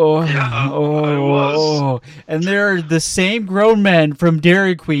 You're like, oh, and there are the same grown men from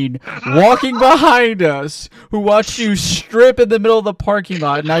Dairy Queen walking behind us who watched you strip in the middle of the parking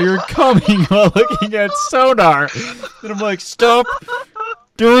lot. Now you're coming while looking at sonar. And I'm like, stop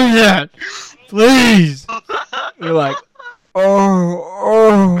doing that, please. You're like,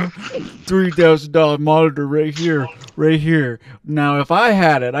 $3,000 monitor right here. Now, if I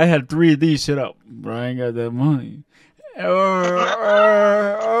had it, I had 3 of these set up, but I ain't got that money.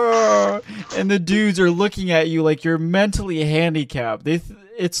 And the dudes are looking at you like you're mentally handicapped.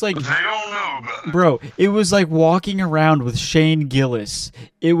 It's like, they don't know about it. Bro, it was like walking around with Shane Gillis.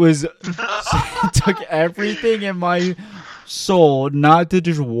 It took everything in my soul not to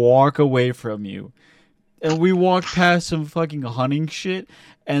just walk away from you. And we walked past some fucking hunting shit,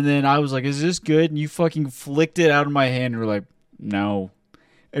 and then I was like, is this good? And you fucking flicked it out of my hand, and you were like, no.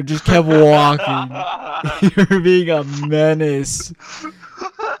 And just kept walking. You're being a menace.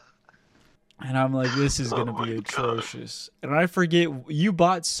 And I'm like, this is Oh gonna my be God. atrocious. And I forget, you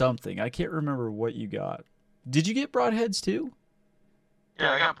bought something. I can't remember what you got. Did you get broadheads too?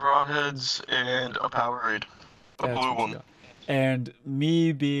 Yeah, I got broadheads and a Powerade, a That's blue what you one. got. And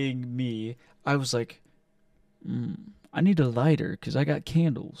me being me, I was like, I need a lighter because I got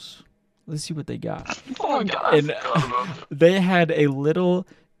candles. Let's see what they got. Oh my God, I And forgot about that. they had a little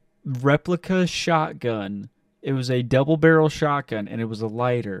replica shotgun. It was a double barrel shotgun and it was a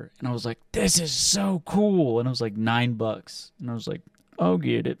lighter. And I was like, this is so cool. And it was like $9. And I was like, I'll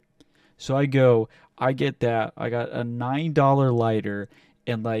get it. So I get that. I got a $9 lighter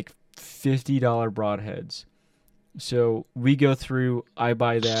and like $50 broadheads. So we go through, I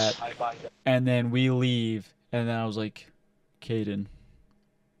buy that, and then we leave. And then I was like, Caden,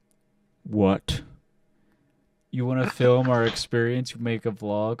 what? You want to film our experience? Make a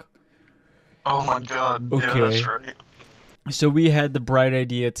vlog? Oh my God, yeah, Okay. that's right. So we had the bright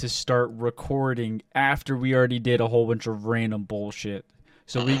idea to start recording after we already did a whole bunch of random bullshit.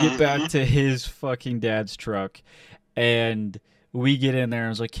 So we get back to his fucking dad's truck, and we get in there and I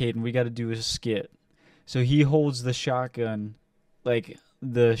was like, Caden, we got to do a skit. So he holds the shotgun, like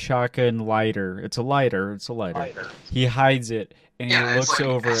the shotgun lighter. It's a lighter. He hides it, and he Yeah, it's looks like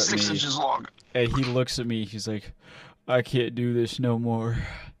over at 6 me. inches long. And he looks at me. He's like, I can't do this no more.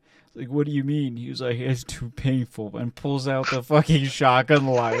 Like, what do you mean? He was like, it's too painful. And pulls out the fucking shotgun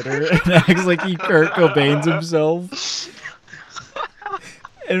lighter and acts like he Kurt Cobains himself.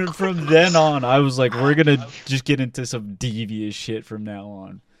 And from then on, I was like, we're going to just get into some devious shit from now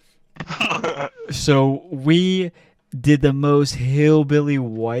on. So we did the most hillbilly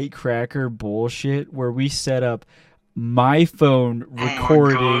white cracker bullshit where we set up my phone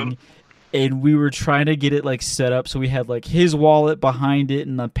recording, and we were trying to get it like set up so we had like his wallet behind it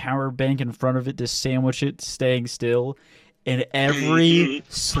and the power bank in front of it to sandwich it staying still. And every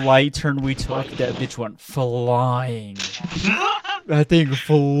slight turn we took, that bitch went flying. That thing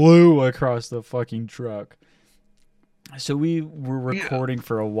flew across the fucking truck. So we were recording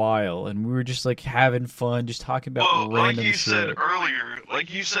for a while, and we were just like having fun, just talking about Well, random like you shit. said earlier,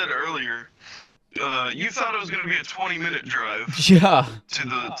 you thought it was gonna be a 20-minute drive Yeah. to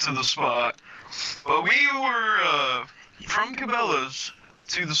the spot, but we were from Cabela's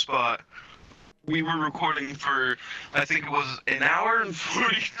to the spot. We were recording for, I think it was an hour and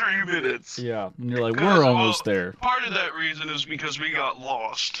 43 minutes. Yeah. And you're like, Because, we're almost there. Part of that reason is because we got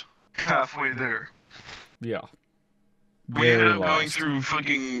lost halfway there. Yeah. We ended Very up going lost. through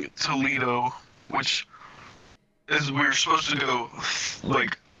fucking Toledo, which is we were supposed to go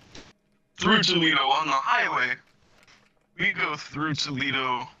like through Toledo on the highway. We go through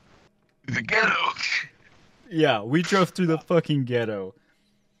Toledo, the ghetto. Yeah, we drove through the fucking ghetto.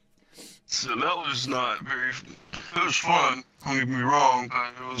 So that was not very. It was fun. Don't get me wrong,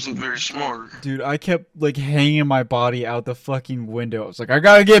 but it wasn't very smart. Dude, I kept like hanging my body out the fucking window. I was like, I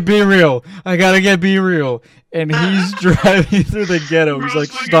gotta get Be Real. I gotta get Be Real. And he's driving through the ghetto. He's like,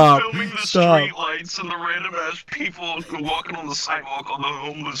 stop. Filming the Stop. street lights and the random ass people walking on the sidewalk, all the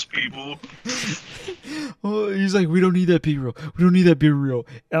homeless people. Oh, he's like, we don't need that Be Real. We don't need that Be Real.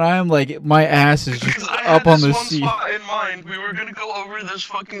 And I am like, my ass is just Because I up had on this the one seat. spot in mind. We were gonna go over this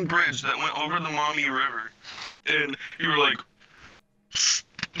fucking bridge that went over the Maumee River, and you were like,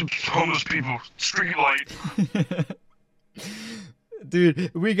 homeless people, street light.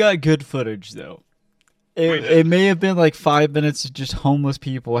 Dude, we got good footage though. It may have been like 5 minutes of just homeless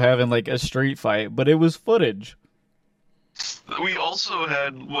people having like a street fight, but it was footage. We also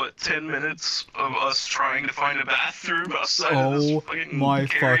had, 10 minutes of us trying to find a bathroom outside of this Oh fucking my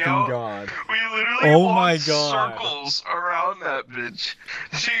carryout. fucking god. We literally Oh walked my god. circles around that bitch.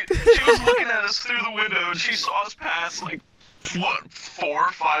 She was looking at us through the window, and she saw us pass, like, 4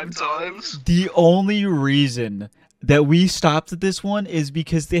 or 5 times? The only reason that we stopped at this one is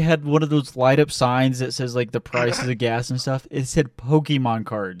because they had one of those light up signs that says like the price of the gas and stuff. It said Pokemon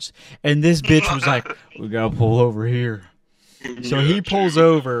cards. And this bitch was like, we gotta pull over here. So he pulls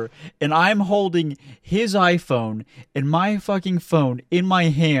over, and I'm holding his iPhone and my fucking phone in my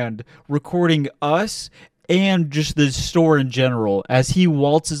hand, recording us and just the store in general as he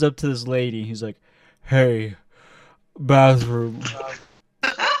waltzes up to this lady. He's like, hey, bathroom.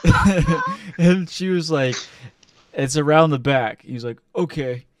 And she was like, it's around the back. He's like,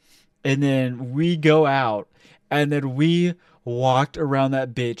 okay. And then we go out, and then we walked around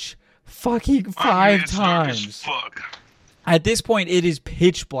that bitch fucking 5 It's dark as times. fuck. At this point, it is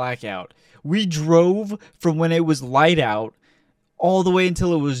pitch black out. We drove from when it was light out all the way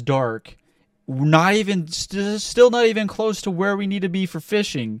until it was dark. Not even, still not even close to where we need to be for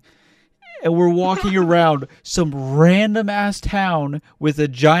fishing. and we're walking around some random ass town with a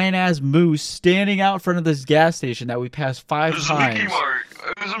giant ass moose standing out front of this gas station that we passed 5 times. It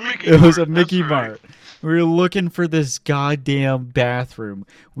was a Mickey Mart. It was a Mickey That's right. Mart. We were looking for this goddamn bathroom.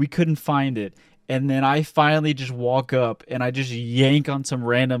 We couldn't find it. And then I finally just walk up and I just yank on some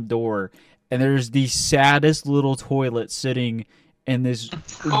random door. And there's the saddest little toilet sitting in this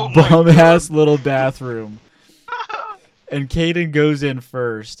Oh my bum-ass little bathroom. And Caden goes in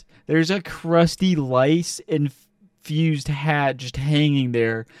first. There's a crusty lice-infused hat just hanging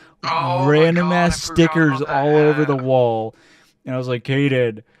there. Oh my Random-ass God, I forgot stickers about that all over the hat. wall. And I was like,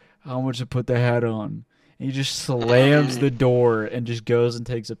 Caden, how much to put the hat on? And he just slams the door and just goes and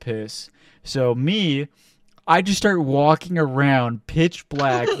takes a piss. So me, I just start walking around pitch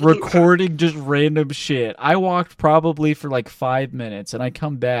black, recording just random shit. I walked probably for like 5 minutes, and I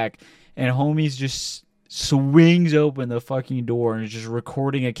come back, and homie's just swings open the fucking door and is just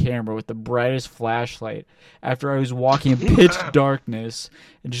recording a camera with the brightest flashlight after I was walking in pitch darkness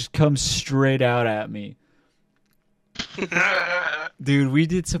and just comes straight out at me. Dude, we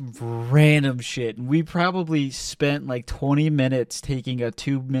did some random shit. We probably spent like 20 minutes taking a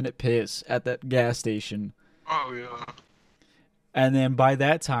 2-minute piss at that gas station. Oh yeah. And then by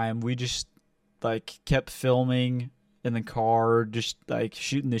that time, we just like kept filming in the car, just like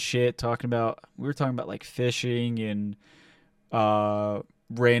shooting the shit, we were talking about like fishing and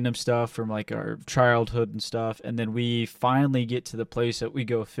random stuff from like our childhood and stuff. And then we finally get to the place that we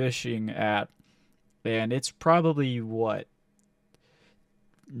go fishing at. And it's probably what,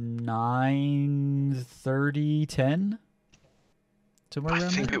 9:30, 10? Somewhere I around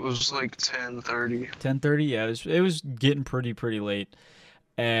think there? it was like 10:30. 10:30, yeah. It was getting pretty late.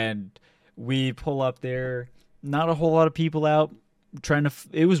 And we pull up there. Not a whole lot of people out.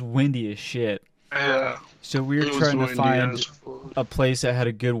 It was windy as shit. Yeah. So we were It was trying to windy find as fuck. a place that had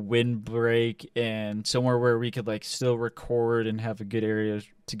a good windbreak and somewhere where we could like still record and have a good area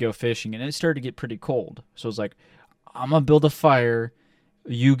to go fishing. And it started to get pretty cold. So I was like, I'm going to build a fire.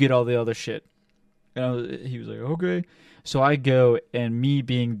 You get all the other shit. And he was like, okay. So I go, and me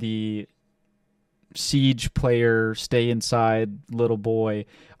being the siege player, stay inside little boy,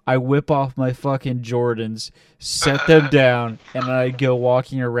 I whip off my fucking Jordans, set them down, and I go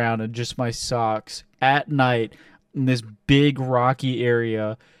walking around in just my socks at night in this big rocky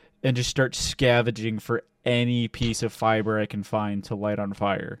area and just start scavenging for any piece of fiber I can find to light on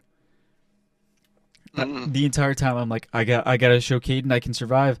fire. The entire time I'm like, I gotta show Caden I can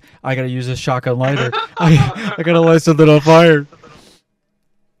survive. I gotta use a shotgun lighter. I gotta light something on fire.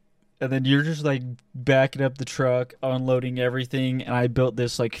 And then you're just like backing up the truck, unloading everything, and I built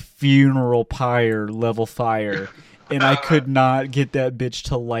this like funeral pyre level fire, and I could not get that bitch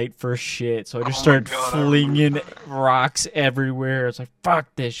to light for shit. So I just started flinging rocks everywhere. It's like, fuck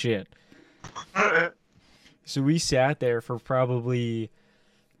this shit. So we sat there for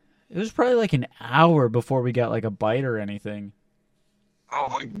it was probably like an hour before we got like a bite or anything. Oh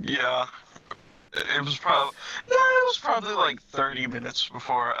my, yeah. It was probably like 30 minutes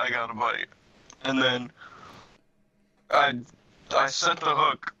before I got a bite. And then I set the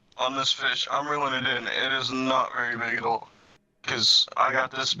hook on this fish. I'm reeling it in. It is not very big at all. Because I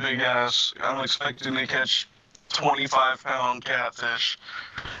got this big ass, I'm expecting to catch 25-pound catfish.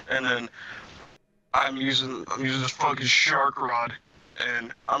 And then I'm using this fucking shark rod.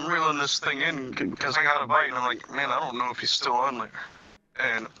 And I'm reeling this thing in because I got a bite. And I'm like, man, I don't know if he's still on there.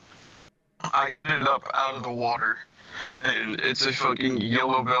 And I get it up out of the water, and it's a fucking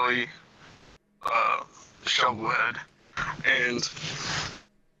yellow belly shovelhead, and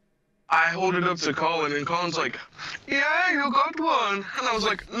I hold it up to Colin, and Colin's like, "Yeah, you got one," and I was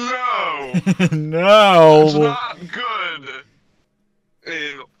like, "No, No. it's not good."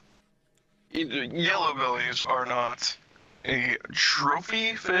 And yellow bellies are not a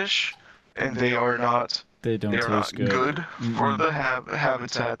trophy fish, and they are not. They don't They're taste not good for Mm-mm. the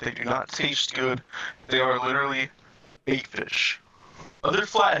habitat. They do not taste good. They are literally bait fish. Other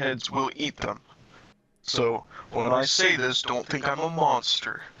flatheads will eat them. So when I say this, don't think I'm a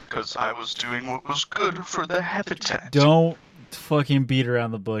monster, because I was doing what was good for the habitat. Don't fucking beat around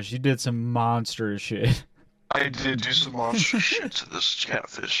the bush. You did some monster shit. I did do some monster shit to this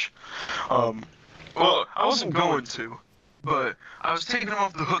catfish. Well, I wasn't going to, but I was taking him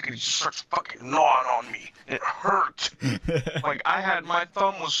off the hook and he just starts fucking gnawing on me. It hurt. Like, my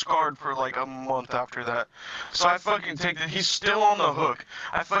thumb was scarred for like a month after that. So I fucking he's still on the hook.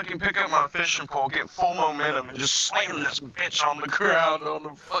 I fucking pick up my fishing pole, get full momentum, and just slam this bitch on the ground on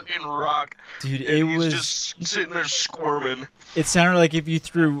the fucking rock. Dude, And it he's was. just sitting there squirming. It sounded like if you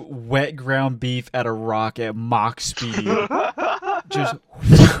threw wet ground beef at a rock at Mach speed. Just.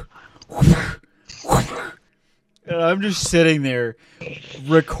 And I'm just sitting there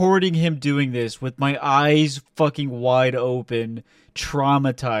recording him doing this with my eyes fucking wide open,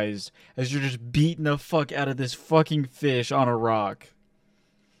 traumatized, as you're just beating the fuck out of this fucking fish on a rock.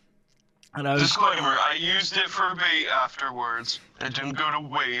 And I was, Disclaimer, I used it for bait afterwards. It didn't go to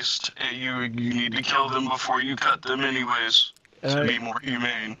waste. You need to kill them before you cut them anyways. To be more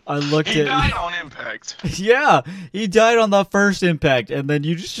humane. I looked He at died on impact. Yeah, he died on the first impact, and then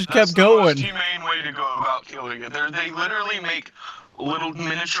you just kept going. That's the most humane way to go about killing it. They literally make little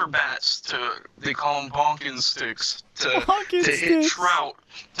miniature bats they call them bonking sticks to hit trout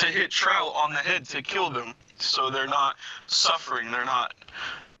on the head to kill them, so they're not suffering.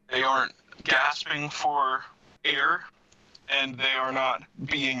 They aren't gasping for air, and they are not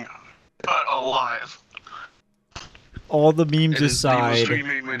being cut alive. All the memes aside,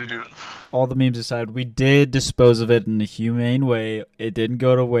 we did dispose of it in a humane way. It didn't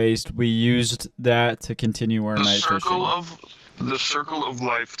go to waste. We used that to continue our night fishing. The circle of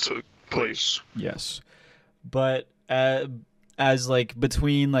life took place. Yes, but as like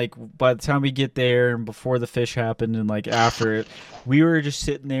between like by the time we get there and before the fish happened and like after it, we were just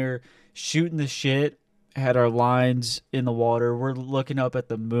sitting there shooting the shit. Had our lines in the water. We're looking up at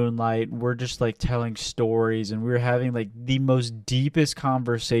the moonlight. We're just like telling stories, and we were having like the most deepest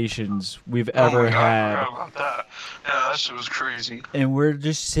conversations we've ever had. I forgot about that. Yeah, that shit was crazy. And we're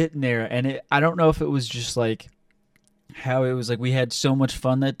just sitting there, and I don't know if it was just like how it was like we had so much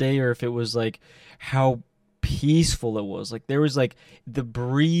fun that day, or if it was like how peaceful it was. Like there was like the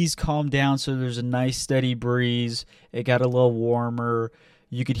breeze calmed down, so there's a nice steady breeze. It got a little warmer.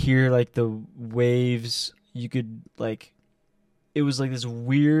 You could hear like the waves. You could like, it was like this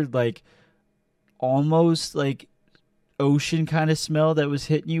weird, like almost like ocean kind of smell that was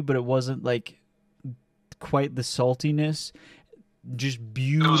hitting you, but it wasn't like quite the saltiness. Just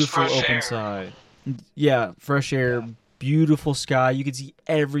beautiful open sky. Yeah, fresh air, beautiful sky. You could see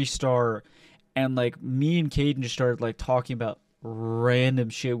every star. And like me and Caden just started like talking about random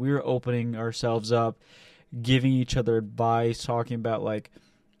shit. We were opening ourselves up, giving each other advice, talking about like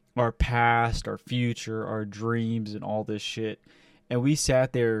our past, our future, our dreams, and all this shit. And we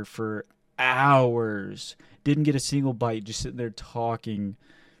sat there for hours, didn't get a single bite, just sitting there talking.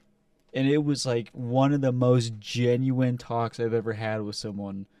 And it was like one of the most genuine talks I've ever had with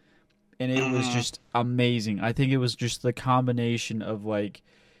someone. And it was just amazing. I think it was just the combination of like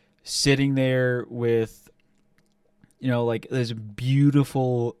sitting there with, you know, like this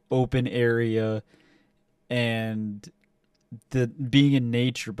beautiful open area and the being in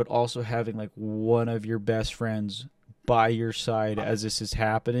nature, but also having like one of your best friends by your side as this is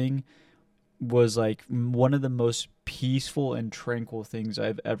happening was like one of the most peaceful and tranquil things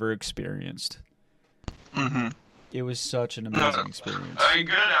I've ever experienced. Mm-hmm. It was such an amazing experience. A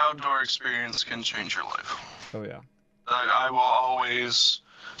good outdoor experience can change your life. Oh yeah. I will always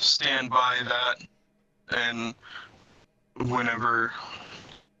stand by that, and whenever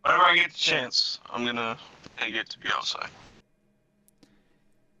I get the chance, I'm gonna take it to be outside.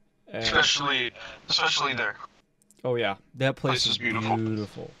 Especially there. Oh yeah, that place is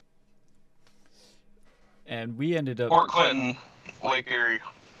beautiful. And we ended up Port Clinton, Lake Erie.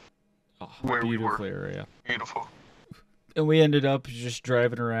 Oh, where beautiful we were. area. Beautiful. And we ended up just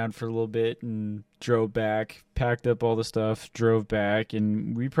driving around for a little bit and drove back, packed up all the stuff, drove back,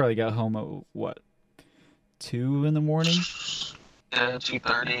 and we probably got home at what, 2 in the morning? Yeah,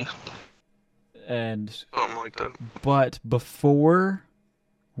 2:30. And something like that. But before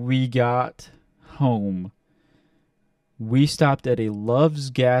we got home, we stopped at a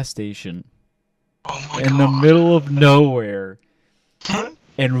Love's gas station in the middle of nowhere,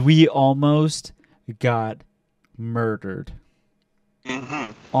 and we almost got murdered.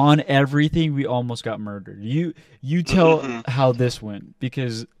 Mm-hmm. On everything, we almost got murdered. You tell how this went,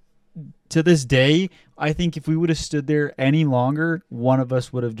 because to this day, I think if we would have stood there any longer, one of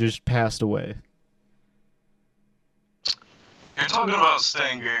us would have just passed away. You're talking about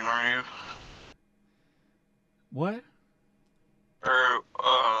Stang Gang, aren't you? What? Or,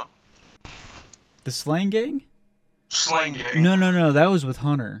 The Slang Gang? Slang Gang. No, that was with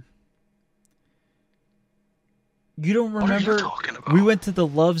Hunter. You don't remember? What are you talking about? We went to the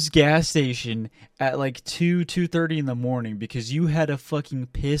Love's gas station at like 2:30 in the morning because you had to fucking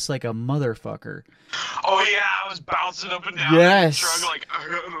piss like a motherfucker. Oh yeah, I was bouncing up and down. Yes. In the truck like, I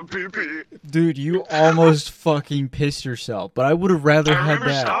gotta pee-pee. Dude, you almost fucking pissed yourself, but I would have rather had that. I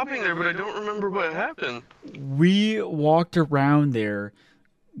remember stopping there, but I don't remember what happened. We walked around there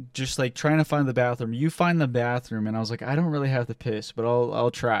just like trying to find the bathroom. You find the bathroom, and I was like, I don't really have to piss, but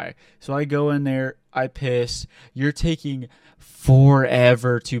I'll try. So I go in there, I piss. You're taking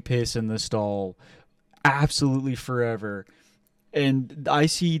forever to piss in the stall, absolutely forever. And I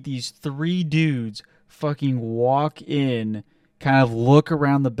see these 3 dudes fucking walk in, kind of look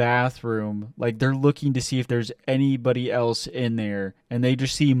around the bathroom like they're looking to see if there's anybody else in there, and they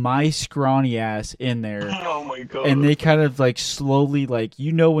just see my scrawny ass in there. Oh my god. And they kind of like slowly, like,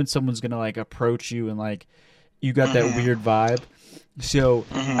 you know when someone's gonna like approach you and like you got that weird vibe. So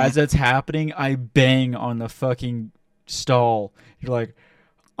as that's happening, I bang on the fucking stall. You're like,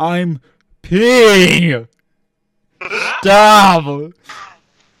 I'm peeing, stop.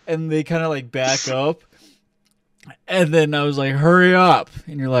 And they kind of like back up. And then I was like, hurry up.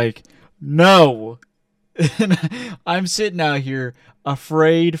 And you're like, no. And I'm sitting out here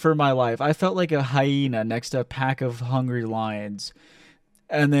afraid for my life. I felt like a hyena next to a pack of hungry lions.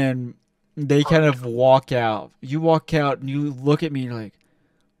 And then they kind of walk out. You walk out and you look at me and you're like,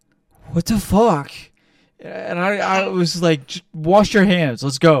 what the fuck? And I was like, wash your hands.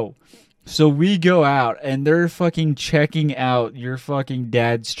 Let's go. So we go out and they're fucking checking out your fucking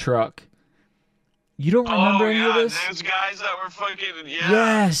dad's truck. You don't remember any of this? Those guys that were fucking,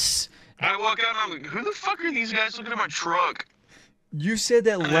 Yes. I walk out and I'm like, who the fuck are these guys looking at my truck? You said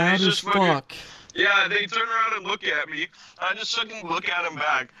that And loud they as just fucking- fuck. Yeah, they turn around and look at me. I just fucking look at them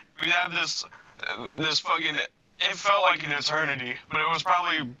back. We have this fucking, it felt like an eternity, but it was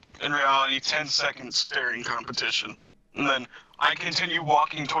probably, in reality, 10-second staring competition. And then I continue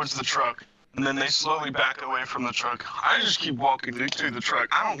walking towards the truck. And then they slowly back away from the truck. I just keep walking to the truck.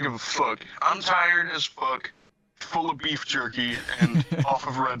 I don't give a fuck. I'm tired as fuck, full of beef jerky and off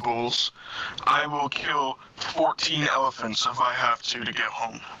of Red Bulls. I will kill 14 elephants if I have to get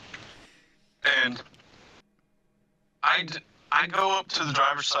home. And I go up to the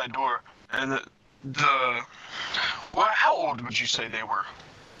driver's side door, and how old would you say they were?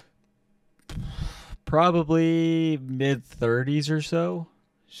 Probably mid-30s or so.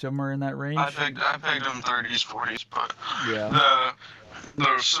 Somewhere in that range. I pegged them 30s, 40s, but Yeah.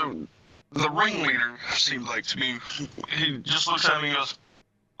 the ringleader seemed like to me. He just looks at me and goes,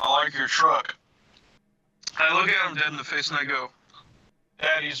 "I like your truck." I look at him dead in the face and I go,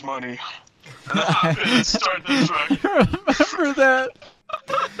 "Daddy's money." And then hop in and start the truck. Remember that?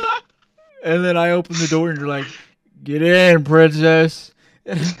 And then I opened the door and you're like, "Get in, princess."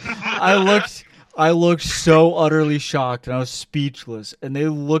 I looked so utterly shocked and I was speechless. And they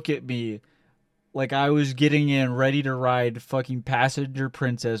look at me like I was getting in, ready to ride fucking passenger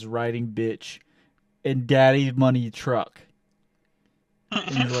princess riding bitch in daddy's money truck.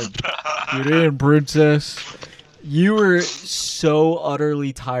 And you're like, "Get in, princess." You were so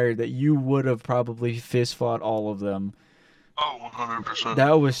utterly tired that you would have probably fist fought all of them. Oh, 100%.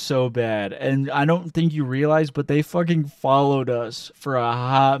 That was so bad. And I don't think you realized, but they fucking followed us for a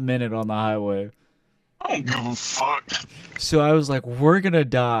hot minute on the highway. I don't give a fuck. So I was like, we're gonna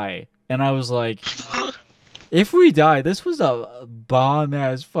die. And I was like, if we die, this was a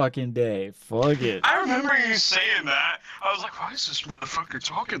bomb-ass fucking day. Fuck it. I remember you saying that. I was like, why is this motherfucker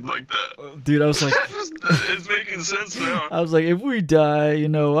talking like that? Dude, I was like, It's making sense now. I was like, if we die,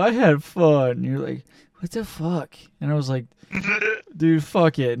 I had fun. And you're like, what the fuck? And I was like, dude,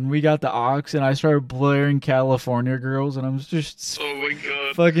 fuck it. And we got the aux, and I started blaring California Girls, and I was just Oh my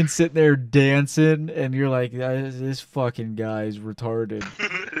god. fucking sitting there dancing, and you're like, this fucking guy's retarded.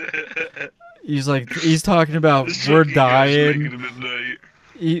 He's talking about This we're fucking guy's making dying. it midnight.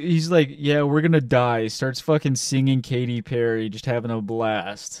 He's like, yeah, we're gonna die. Starts fucking singing Katy Perry, just having a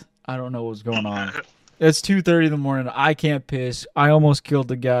blast. I don't know what's going on. It's 2:30 in the morning. I can't piss. I almost killed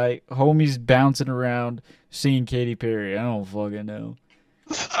the guy. Homie's bouncing around singing Katy Perry. I don't fucking know.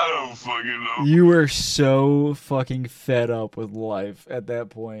 I don't fucking know. You were so fucking fed up with life at that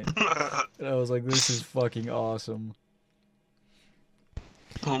point. And I was like, this is fucking awesome.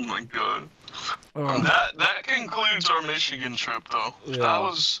 Oh my god. Oh, That concludes our Michigan trip, though. Yeah. That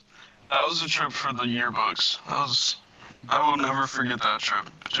was a trip for the yearbooks. I will never forget that trip,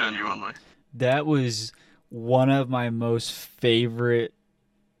 genuinely. that was one of my most favorite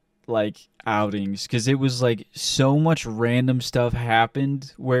outings, because it was like so much random stuff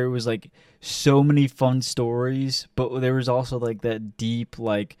happened where it was like so many fun stories, but there was also like that deep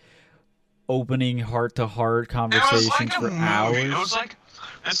opening heart to heart conversations It was like for a movie. hours.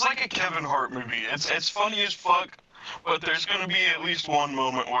 It's like a Kevin Hart movie. It's funny as fuck, but there's gonna be at least one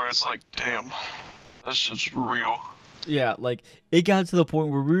moment where it's like, damn, that's just real. Yeah, it got to the point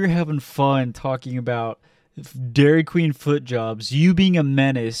where we were having fun talking about Dairy Queen foot jobs, you being a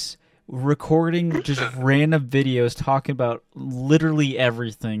menace, recording just random videos talking about literally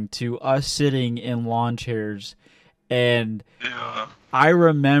everything to us sitting in lawn chairs. And Yeah. I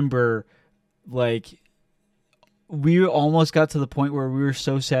remember, like, we almost got to the point where we were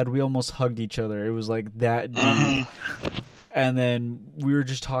so sad we almost hugged each other. It was like that deep. Mm-hmm. And then we were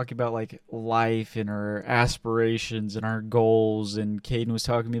just talking about like life and our aspirations and our goals. And Caden was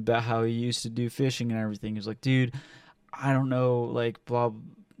talking to me about how he used to do fishing and everything. He was like, dude, I don't know, like, blah.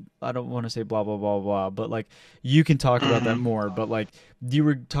 I don't want to say blah, blah, blah, blah. But like, you can talk about that more. But like, you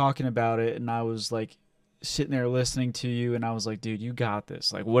were talking about it, and I was like sitting there listening to you. And I was like, dude, you got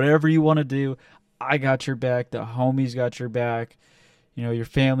this. Like, whatever you want to do, I got your back. The homies got your back. You know, your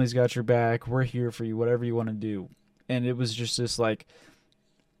family's got your back. We're here for you, whatever you want to do. And it was just this like,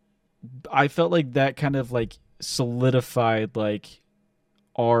 I felt like that kind of like solidified like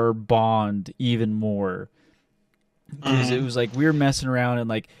our bond even more, because it was like we were messing around, and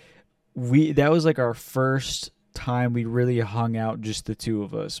like that was like our first time we really hung out, just the two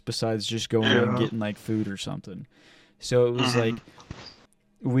of us, besides just going and getting like food or something. So it was like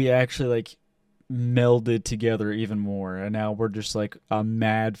we actually like melded together even more, and now we're just like a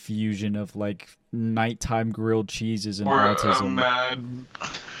mad fusion of like nighttime grilled cheeses and We're autism. mad.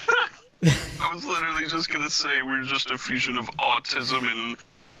 I was literally just gonna say we're just a fusion of autism and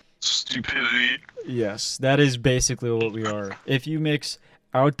stupidity. Yes, that is basically what we are. If you mix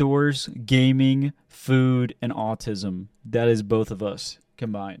outdoors, gaming, food, and autism, that is both of us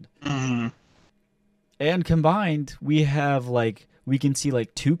combined. Mm-hmm. And combined, we have like, we can see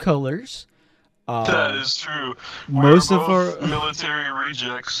like two colors. That is true. Most We're of both our military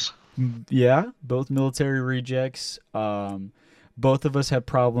rejects. yeah, both military rejects. Both of us have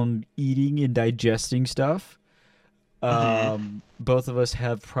problem eating and digesting stuff. Both of us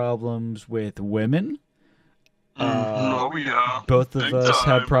have problems with women. Oh yeah. Both of Big us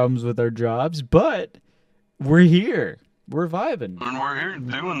have time. problems with our jobs, but we're here. We're vibing. And we're here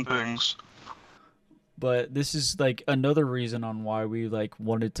doing things. But this is like another reason on why we like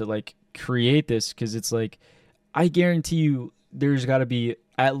wanted to like create this, because it's like, I guarantee you there's got to be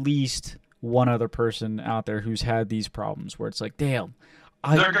at least one other person out there who's had these problems where it's like, damn,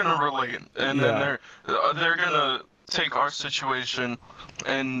 They're gonna relate, and Yeah. then they're gonna take our situation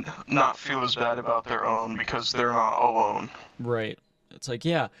and not feel as bad about their own because they're not alone. right. It's like,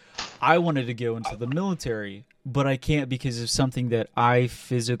 yeah, I wanted to go into the military, but I can't because of something that I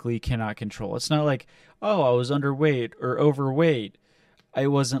physically cannot control. It's not like, oh, I was underweight or overweight. I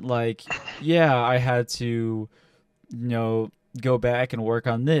wasn't like, yeah, I had to, go back and work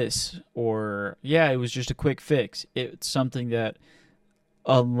on this, or yeah, it was just a quick fix. It's something that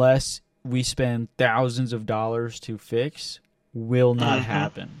unless we spend thousands of dollars to fix, will not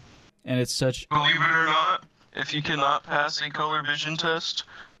happen. And it's such, Believe it or not, if you cannot pass a color vision test,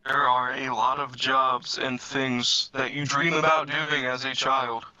 there are a lot of jobs and things that you dream about doing as a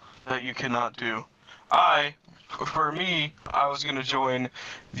child that you cannot do. For me, I was going to join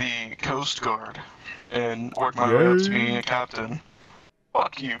the Coast Guard and work my way up to being a captain.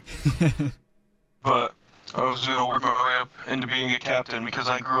 Fuck you. But I was going to work my way up into being a captain because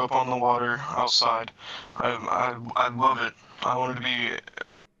I grew up on the water outside. I love it. I wanted to be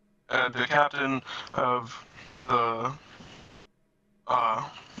the captain of the...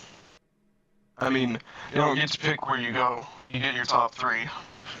 I mean, you don't get to pick where you go. You get your top three.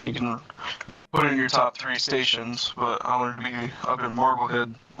 You can put in your top three stations, but I wanted to be up in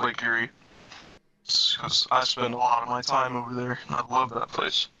Marblehead, Lake Erie, because I spend a lot of my time over there, and I love that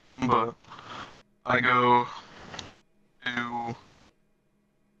place. But I go to...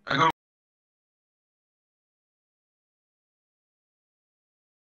 I go...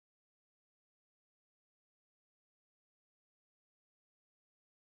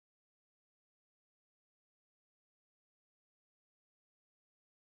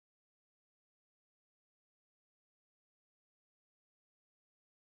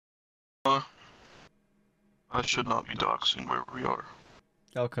 I should not be doxing where we are.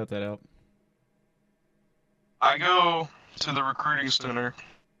 I'll cut that out. I go to the recruiting center,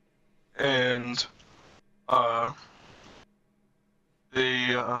 and I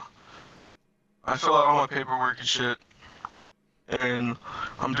fill out all my paperwork and shit, and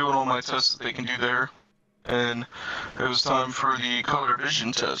I'm doing all my tests that they can do there, and it was time for the color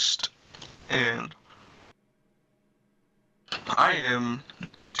vision test, and I am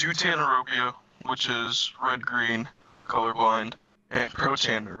deutanaropia, which is red-green, colorblind, and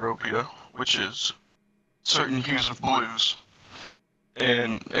protanaropia, which is certain hues of blues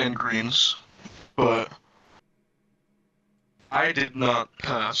and greens, but I did not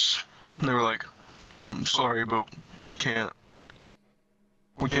pass. And they were like, I'm sorry, but can't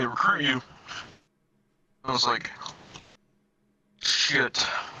we can't recruit you. I was like, shit.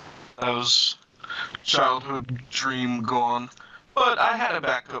 That was childhood dream gone. But I had a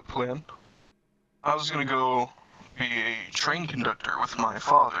backup plan. I was gonna go be a train conductor with my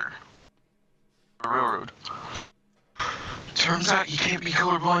father. The railroad. Turns out you can't be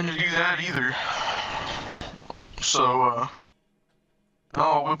colorblind to do that either. So,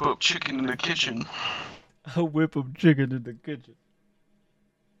 I'll whip up chicken in the kitchen. I'll whip up chicken in the kitchen.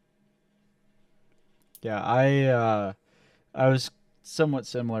 Yeah, I was somewhat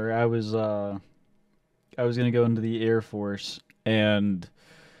similar. I was gonna go into the Air Force, and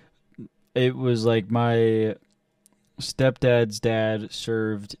it was like my stepdad's dad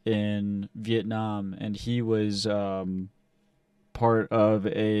served in Vietnam, and he was part of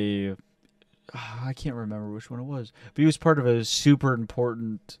a I can't remember which one it was, but he was part of a super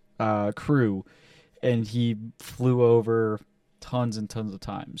important crew, and he flew over tons and tons of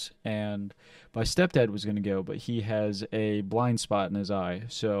times. And my stepdad was going to go, but he has a blind spot in his eye,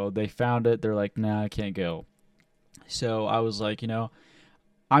 so they found it. They're like, nah, I can't go. So I was like,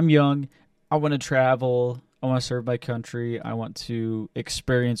 I'm young. I want to travel. I want to serve my country. I want to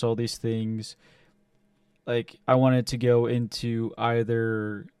experience all these things. Like, I wanted to go into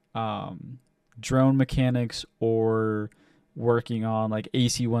either drone mechanics or working on like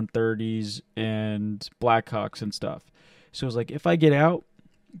AC-130s and Blackhawks and stuff. So it was like, if I get out,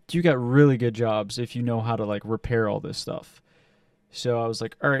 you got really good jobs if you know how to like repair all this stuff. So I was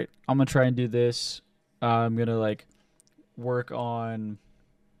like, all right, I'm gonna try and do this. I'm gonna like work on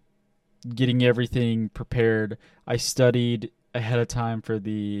getting everything prepared. I studied ahead of time for is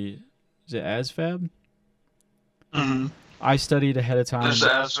it ASVAB? Mm-hmm. I studied ahead of time. There's the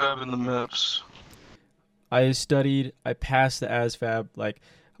ASVAB and the MIPS. I passed the ASVAB. Like,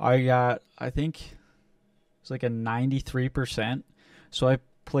 I think it's like a 93%. So I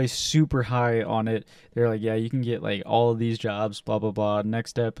placed super high on it. They're like, yeah, you can get like all of these jobs, blah, blah, blah.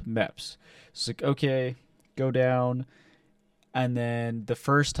 Next step, MEPS. It's like, okay, go down. And then the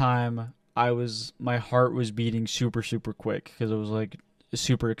first time my heart was beating super, super quick because I was like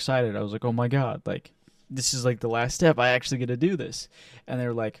super excited. I was like, oh my God, like this is like the last step. I actually get to do this. And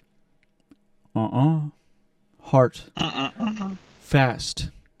they're like, heart, fast.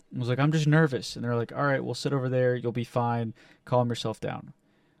 I was like, I'm just nervous. And they're like, all right, we'll sit over there. You'll be fine. Calm yourself down.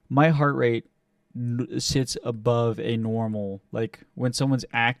 My heart rate sits above a normal. Like, when someone's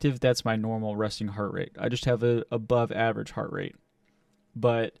active, that's my normal resting heart rate. I just have a above average heart rate.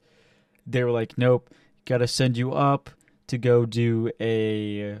 But they were like, nope, got to send you up to go do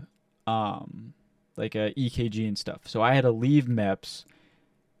like a EKG and stuff. So I had to leave MEPS,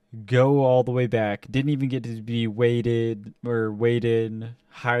 go all the way back. Didn't even get to be weighed in,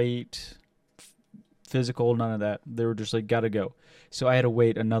 height, physical, none of that. They were just like, gotta go. So I had to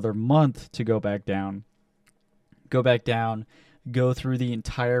wait another month to go back down, go through the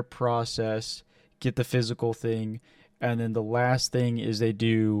entire process, get the physical thing, and then the last thing is they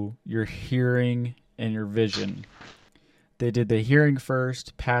do your hearing and your vision. They did the hearing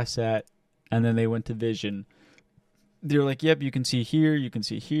first, pass that, and then they went to vision. They were like, yep, you can see here,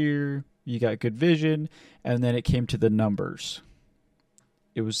 you got good vision, and then it came to the numbers.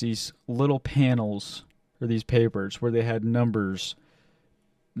 It was these little panels, or these papers, where they had numbers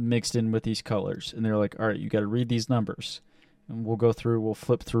mixed in with these colors. And they're like, all right, you got to read these numbers. And we'll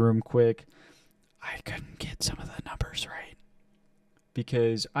flip through them quick. I couldn't get some of the numbers right.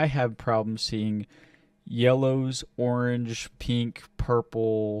 Because I have problems seeing yellows, orange, pink,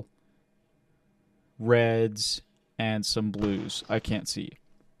 purple, reds, and some blues. I can't see.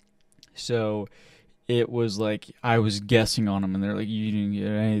 So it was like I was guessing on them, and they're like, you didn't get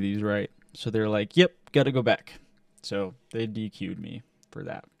any of these right. So they're like, yep, got to go back. So they DQ'd me for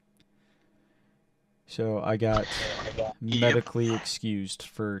that. So I got medically excused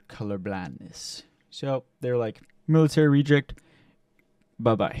for colorblindness. So they're like, military reject,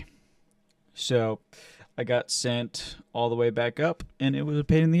 bye-bye. So I got sent all the way back up, and it was a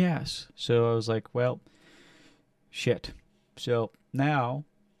pain in the ass. So I was like, well, shit. So now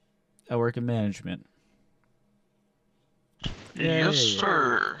I work in management. Yes,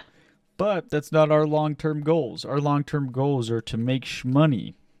 sir. But that's not our long-term goals. Our long-term goals are to make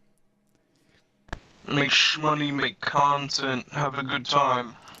money. Make money, make content, have a good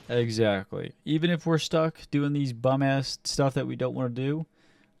time. Exactly. Even if we're stuck doing these bum-ass stuff that we don't want to do,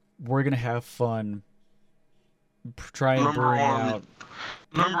 we're going to have fun. Try and bring out.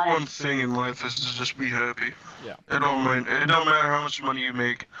 Number one thing in life is to just be happy. Yeah. It don't matter how much money you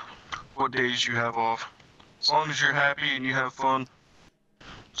make, what days you have off. As long as you're happy and you have fun,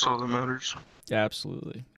 that's all that matters. Absolutely.